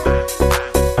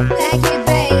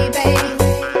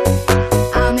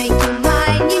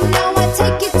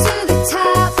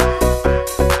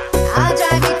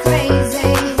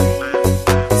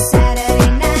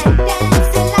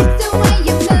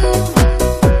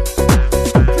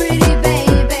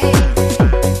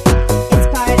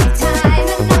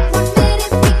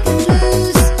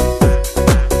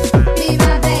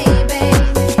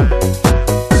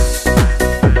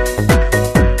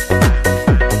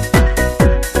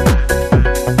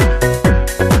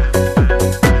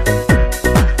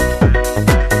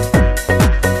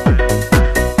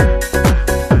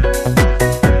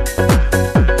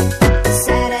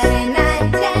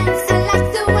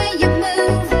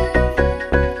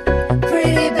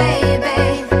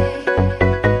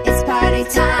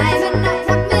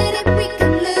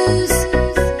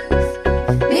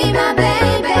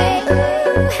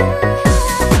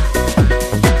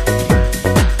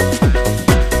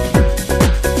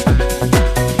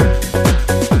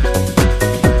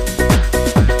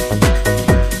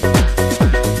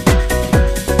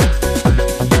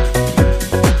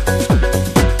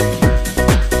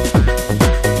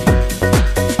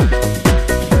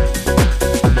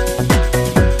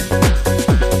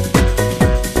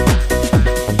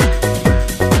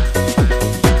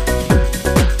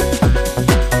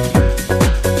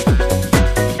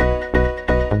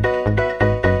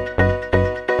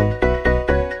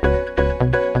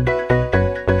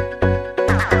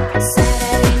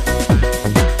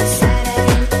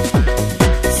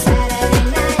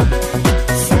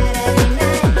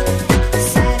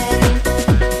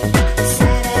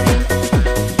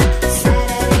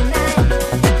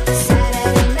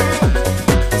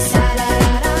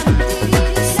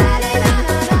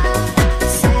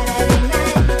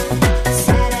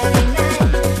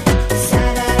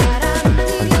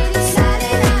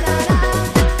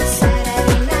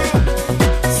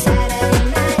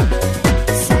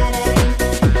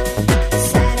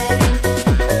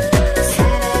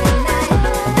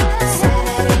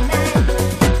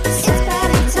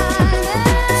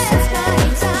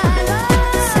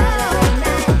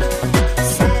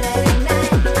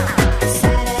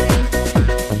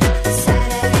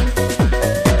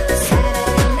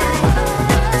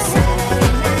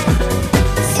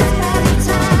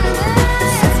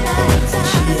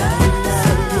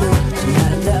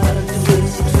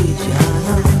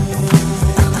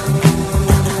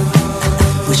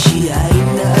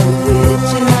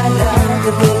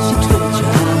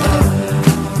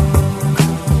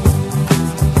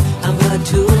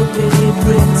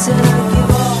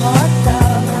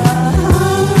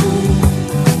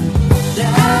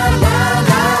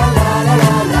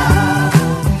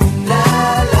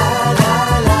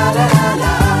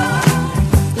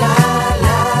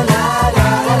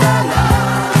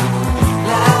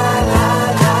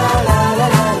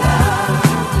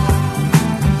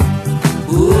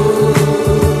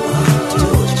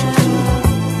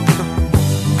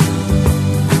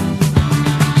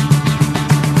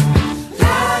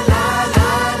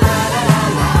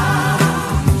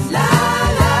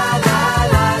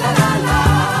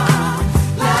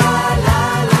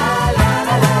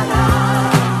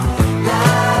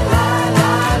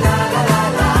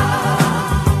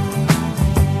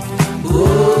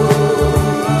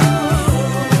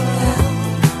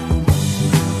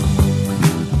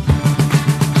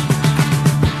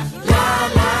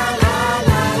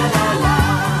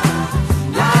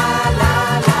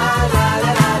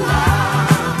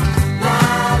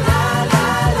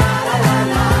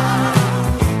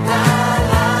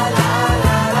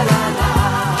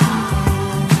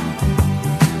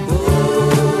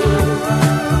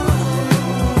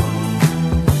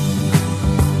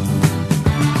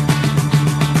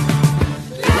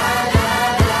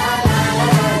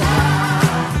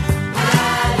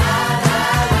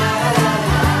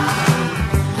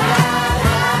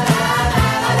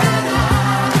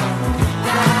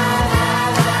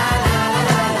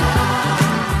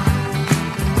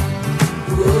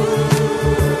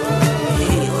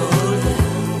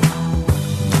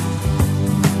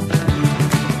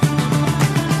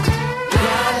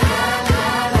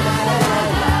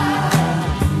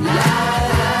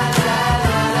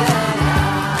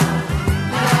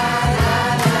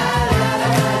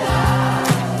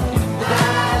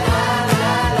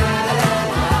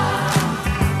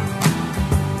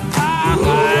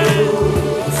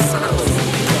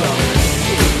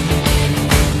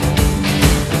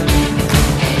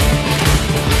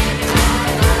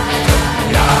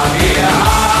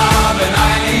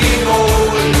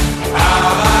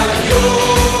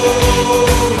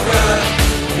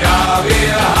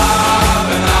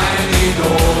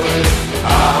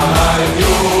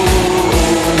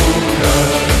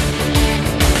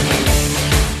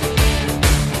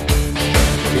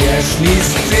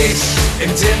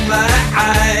 Zimmer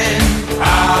ein.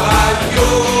 Harald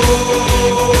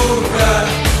Junke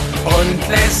und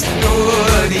lässt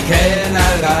nur die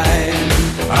Kellner rein.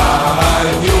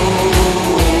 Harald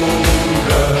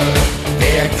Junke,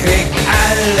 der kriegt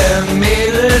alle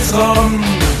Mädels rum.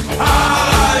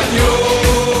 Harald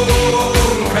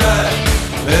Junke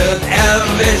wird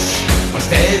erwischt und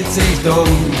stellt sich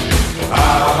dumm.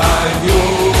 Harald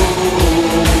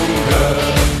Junke,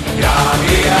 ja,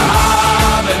 wir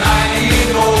haben ein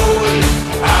Idol.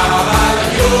 Harald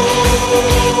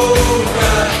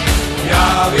Junke, ja,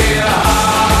 wir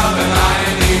haben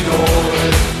ein Idol.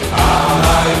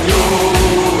 Harald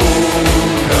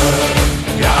Junke,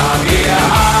 ja, wir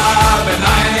haben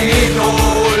ein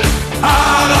Idol.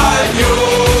 Harald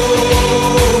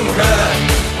Junke,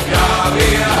 ja,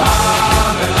 wir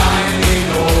haben ein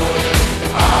Idol.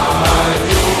 Harald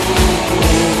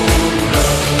Junke,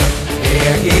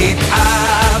 er geht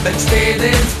abends spät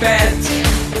ins Bett.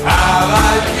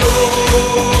 Harald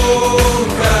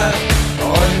Junke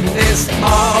und ist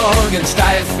morgens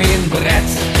steif wie ein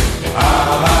Brett.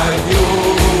 Harald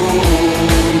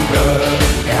Junke,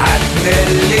 er hat ne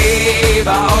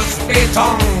Leber aus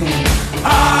Beton.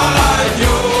 Harald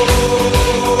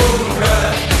Junke,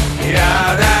 ja,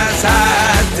 das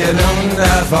hat er nun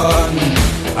davon.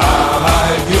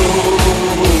 Harald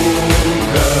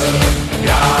Junke,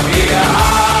 ja, wir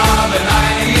haben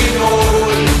ein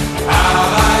Idol.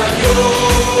 Harald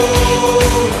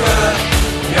Junke,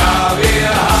 ja, wir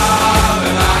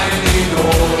haben ein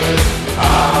Idol.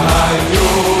 Harald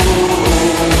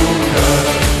Junke.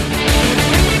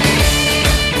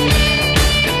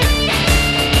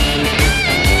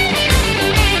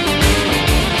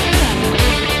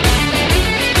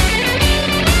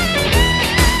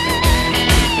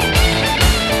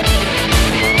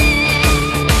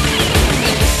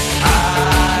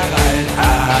 Harald,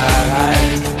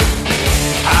 Harald,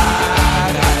 Harald,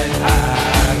 Harald,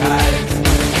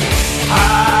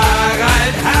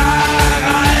 Harald,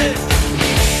 Harald,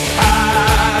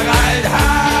 Harald, Harald,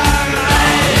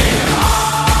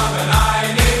 haben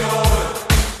ein Idol.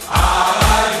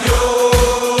 Harald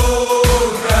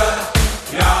Junke,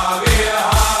 ja, wir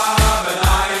haben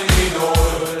ein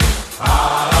Idol.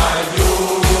 Harald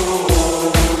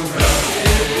Junke,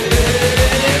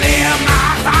 wer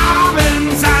macht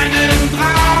abends einen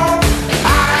Traum?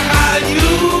 Harald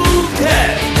Junke,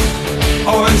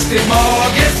 und steht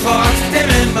morgens trotzdem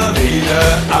immer wieder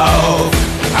auf.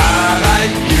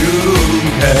 Harald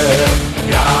Junke,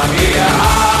 ja, wir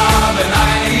haben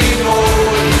ein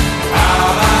Idol.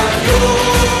 Harald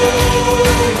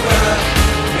Junke,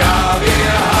 ja,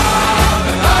 wir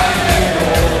haben ein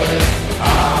Idol.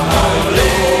 Harald Junke,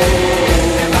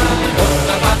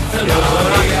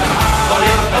 Barcelona, ja,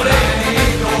 ole, ole,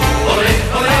 ole,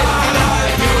 ole,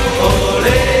 Harald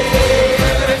Junke,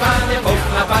 wir fahren im Bus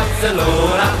nach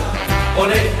Barcelona.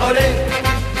 Ole, ole,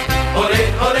 ole,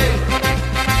 ole.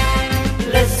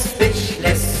 Lesbisch,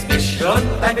 lesbisch und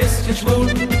ein bisschen schwul.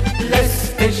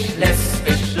 Lesbisch,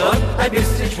 lesbisch und ein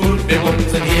bisschen schwul. Wir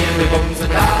bumsen hier, wir bumsen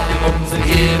da, wir bumsen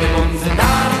hier, wir bumsen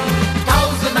da.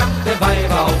 1000 nackte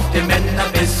Weiber auf dem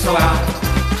Männerpissoir.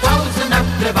 1000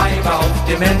 nackte Weiber auf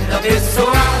dem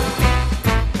Männerpissoir.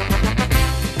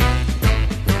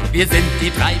 Wir sind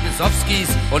die drei Besowskis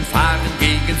und fahren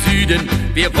gegen Süden.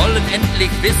 Wir wollen endlich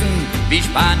wissen, wie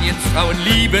Spaniens Frauen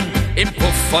lieben. Im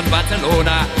Puff von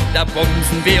Barcelona, da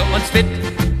bumsen wir uns fit.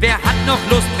 Wer hat noch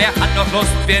Lust, wer hat noch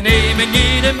Lust, wir nehmen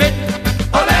jeden mit.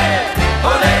 Ole,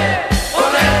 ole,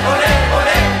 ole, ole,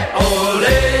 ole,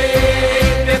 ole,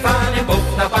 wir fahren im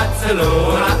Puff nach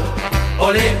Barcelona.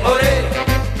 Ole, ole,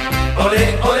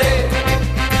 ole, ole,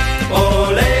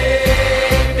 ole,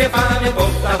 wir fahren im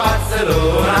Puff nach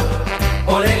Barcelona.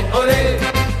 Ole, ole,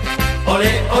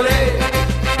 ole, ole,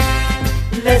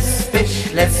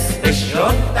 lesbisch, lesbisch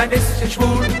und ein bisschen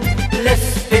schwul.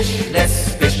 Lesbisch,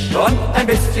 lesbisch und ein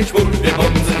bisschen schwul. Wir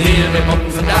bumsen hier, wir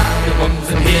bumsen da, wir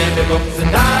bumsen hier, wir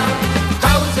bumsen da.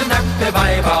 1000 nackte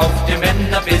Weiber auf dem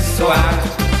Männerpissoir.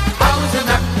 1000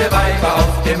 nackte Weiber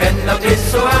auf dem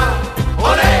Männerpissoir.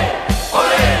 Ole,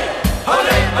 ole,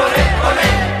 ole, ole, ole,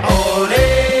 ole,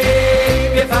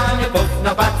 wir fahren im Bus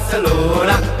nach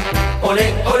Barcelona.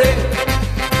 Ole, ole,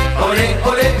 ole,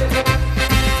 ole,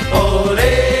 ole,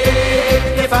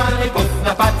 wir fahren im Bus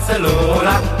nach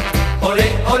Barcelona. Ole,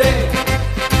 ole,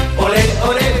 ole,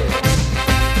 ole,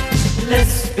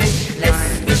 lesbisch,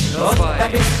 lesbisch und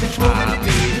ein bisschen schwul.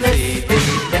 Lesbisch,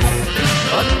 lesbisch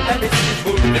und ein bisschen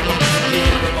schwul. Wir bumsen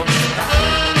hier, wir bumsen da.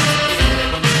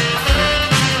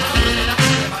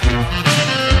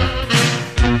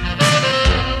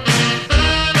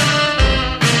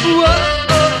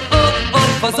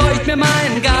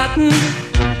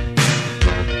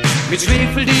 mit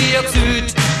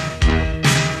Schwefeldioxid,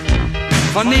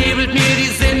 vernebelt mir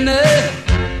die Sinne,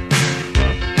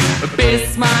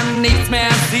 bis man nichts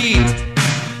mehr sieht.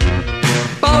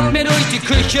 Baut mir durch die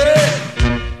Küche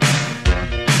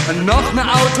noch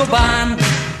eine Autobahn,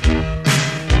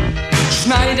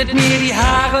 schneidet mir die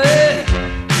Haare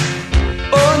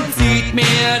und zieht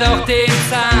mir doch den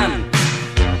Zahn.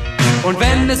 Und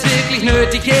wenn es wirklich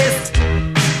nötig ist,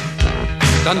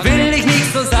 dann will ich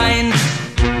nicht so sein.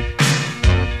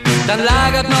 Dann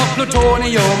lagert noch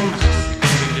Plutonium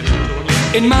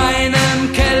in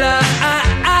meinem Keller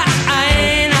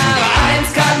ein. Aber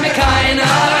eins kann mir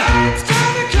keiner,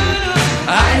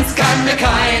 eins kann mir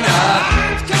keiner,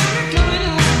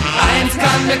 eins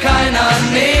kann mir keiner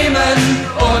nehmen.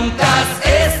 Und das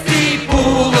ist die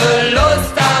pure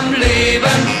Lust am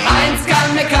Leben. Eins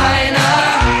kann mir keiner,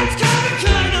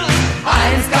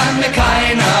 eins kann mir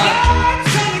keiner,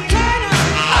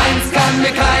 eins kann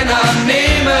mir keiner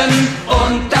nehmen.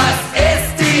 Und das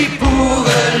ist die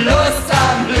pure Lust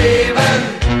am Leben.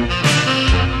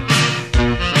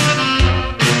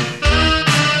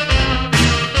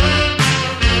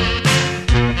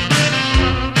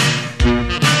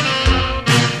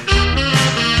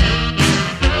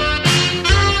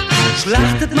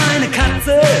 Schlachtet meine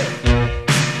Katze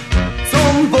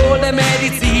zum Wohl der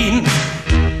Medizin,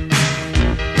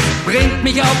 bringt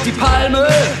mich auf die Palme,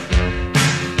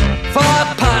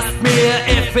 verpasst mir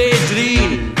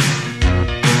Ephedrin.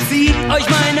 Zieht euch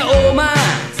meine Oma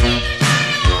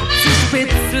zu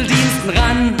Spitzeldiensten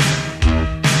ran,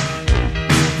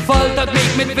 foltert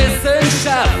mich mit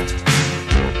Wissenschaft,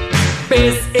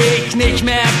 bis ich nicht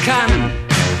mehr kann.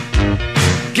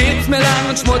 Gibt's mir lang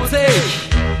und schmutzig,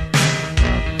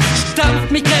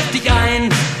 stampft mich kräftig ein,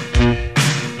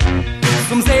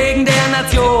 zum Segen der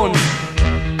Nation.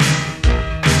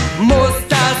 Muss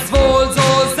das wohl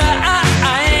so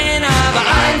sein, aber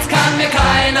eins kann mir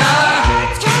keiner,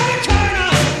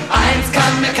 eins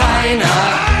kann mir keiner,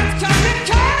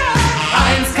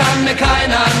 eins kann mir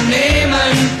keiner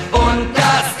nehmen. Und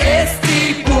das ist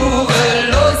die pure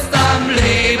Lust am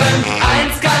Leben.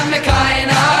 Eins kann mir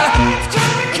keiner,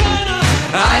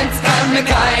 eins kann mir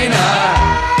keiner,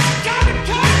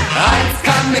 eins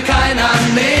kann mir keiner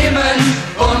nehmen.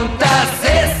 Und das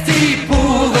ist die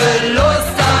pure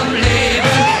Lust am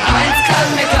Leben. Eins kann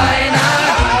mir keiner,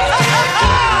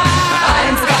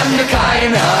 eins kann mir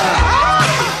keiner,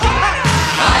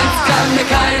 eins kann mir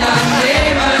keiner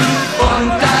nehmen. Und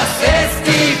das ist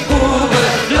die pure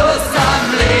Lust am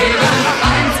Leben.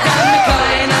 Eins kann mir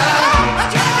keiner,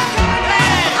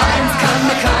 eins kann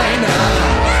mir keiner,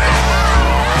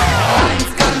 eins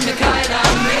kann mir keiner.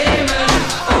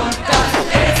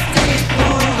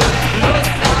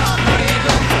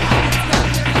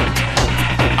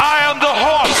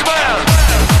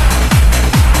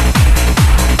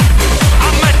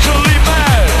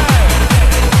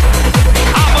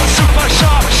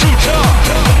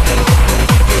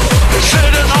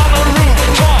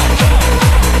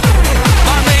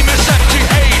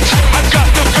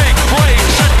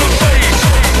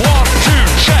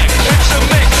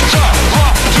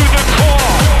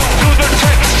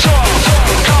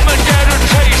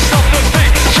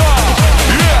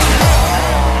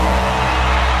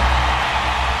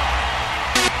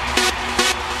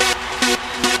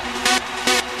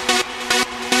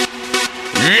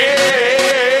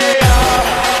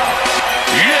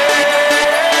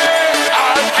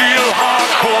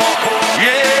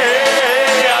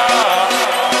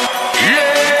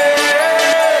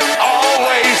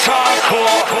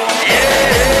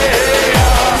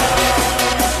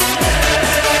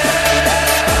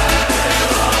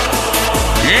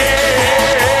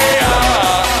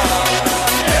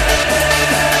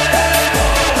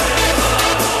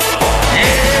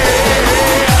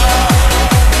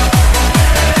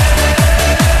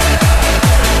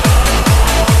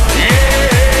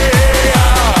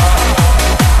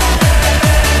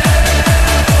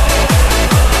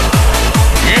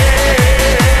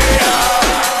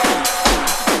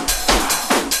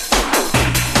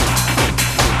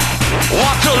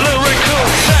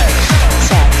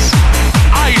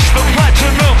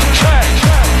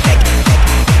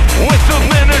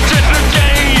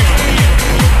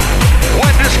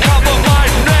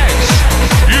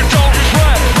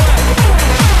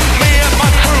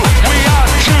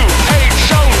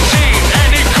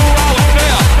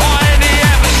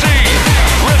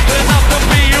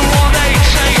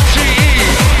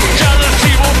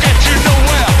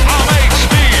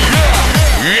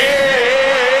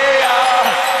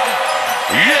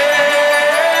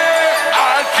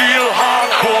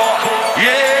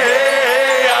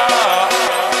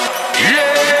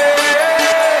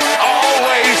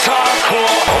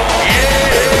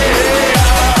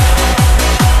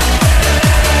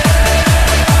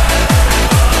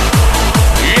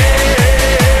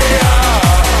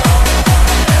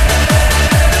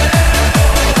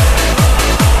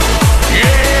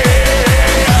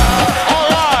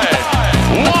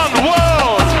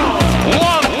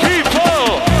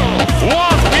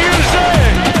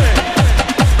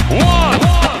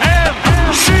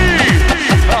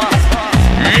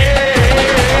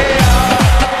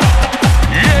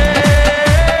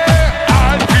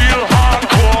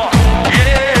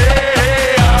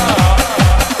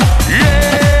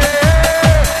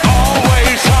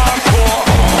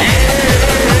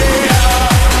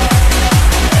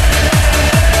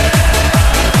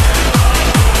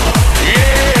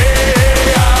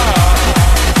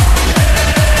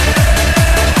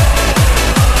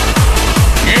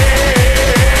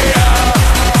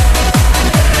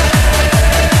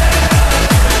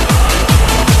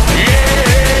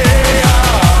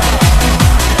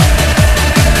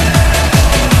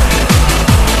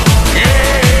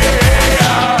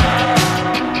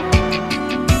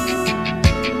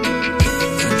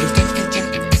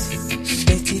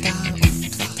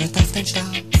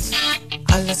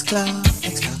 klar,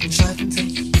 Experten streiten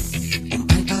sich um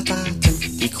ein paar Daten.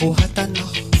 Die Crew hat dann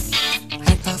noch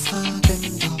ein paar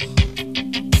Fragen, doch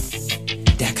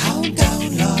der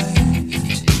Countdown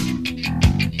läuft.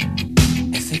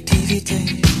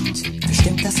 Effektivität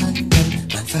bestimmt das Handeln.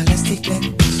 Man verlässt sich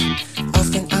blind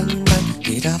auf den anderen.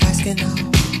 Jeder weiß genau,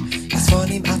 was von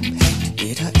ihm abhängt.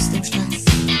 Jeder ist im Stress,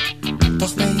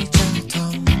 doch Major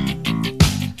Tom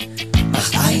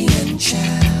macht einen Scherz.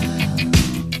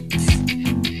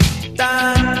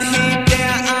 Dann hebt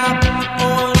er ab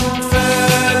und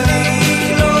völlig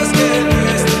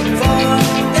losgelöst von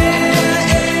der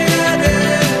Erde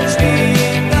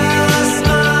schwebt das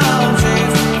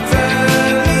Raumschiff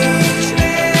völlig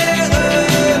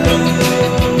schwerelos.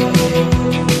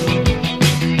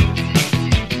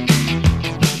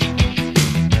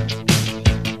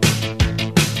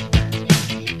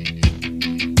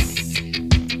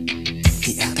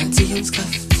 Die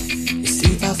Erdanziehungskraft ist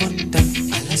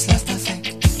überwunden, alles läuft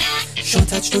perfekt. Schon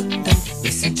seit Stunden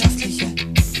wissenschaftliche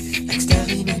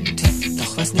Experimente.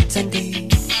 Doch was nützen die?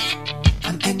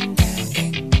 Am Ende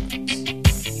denkt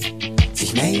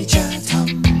sich Major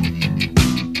Tom.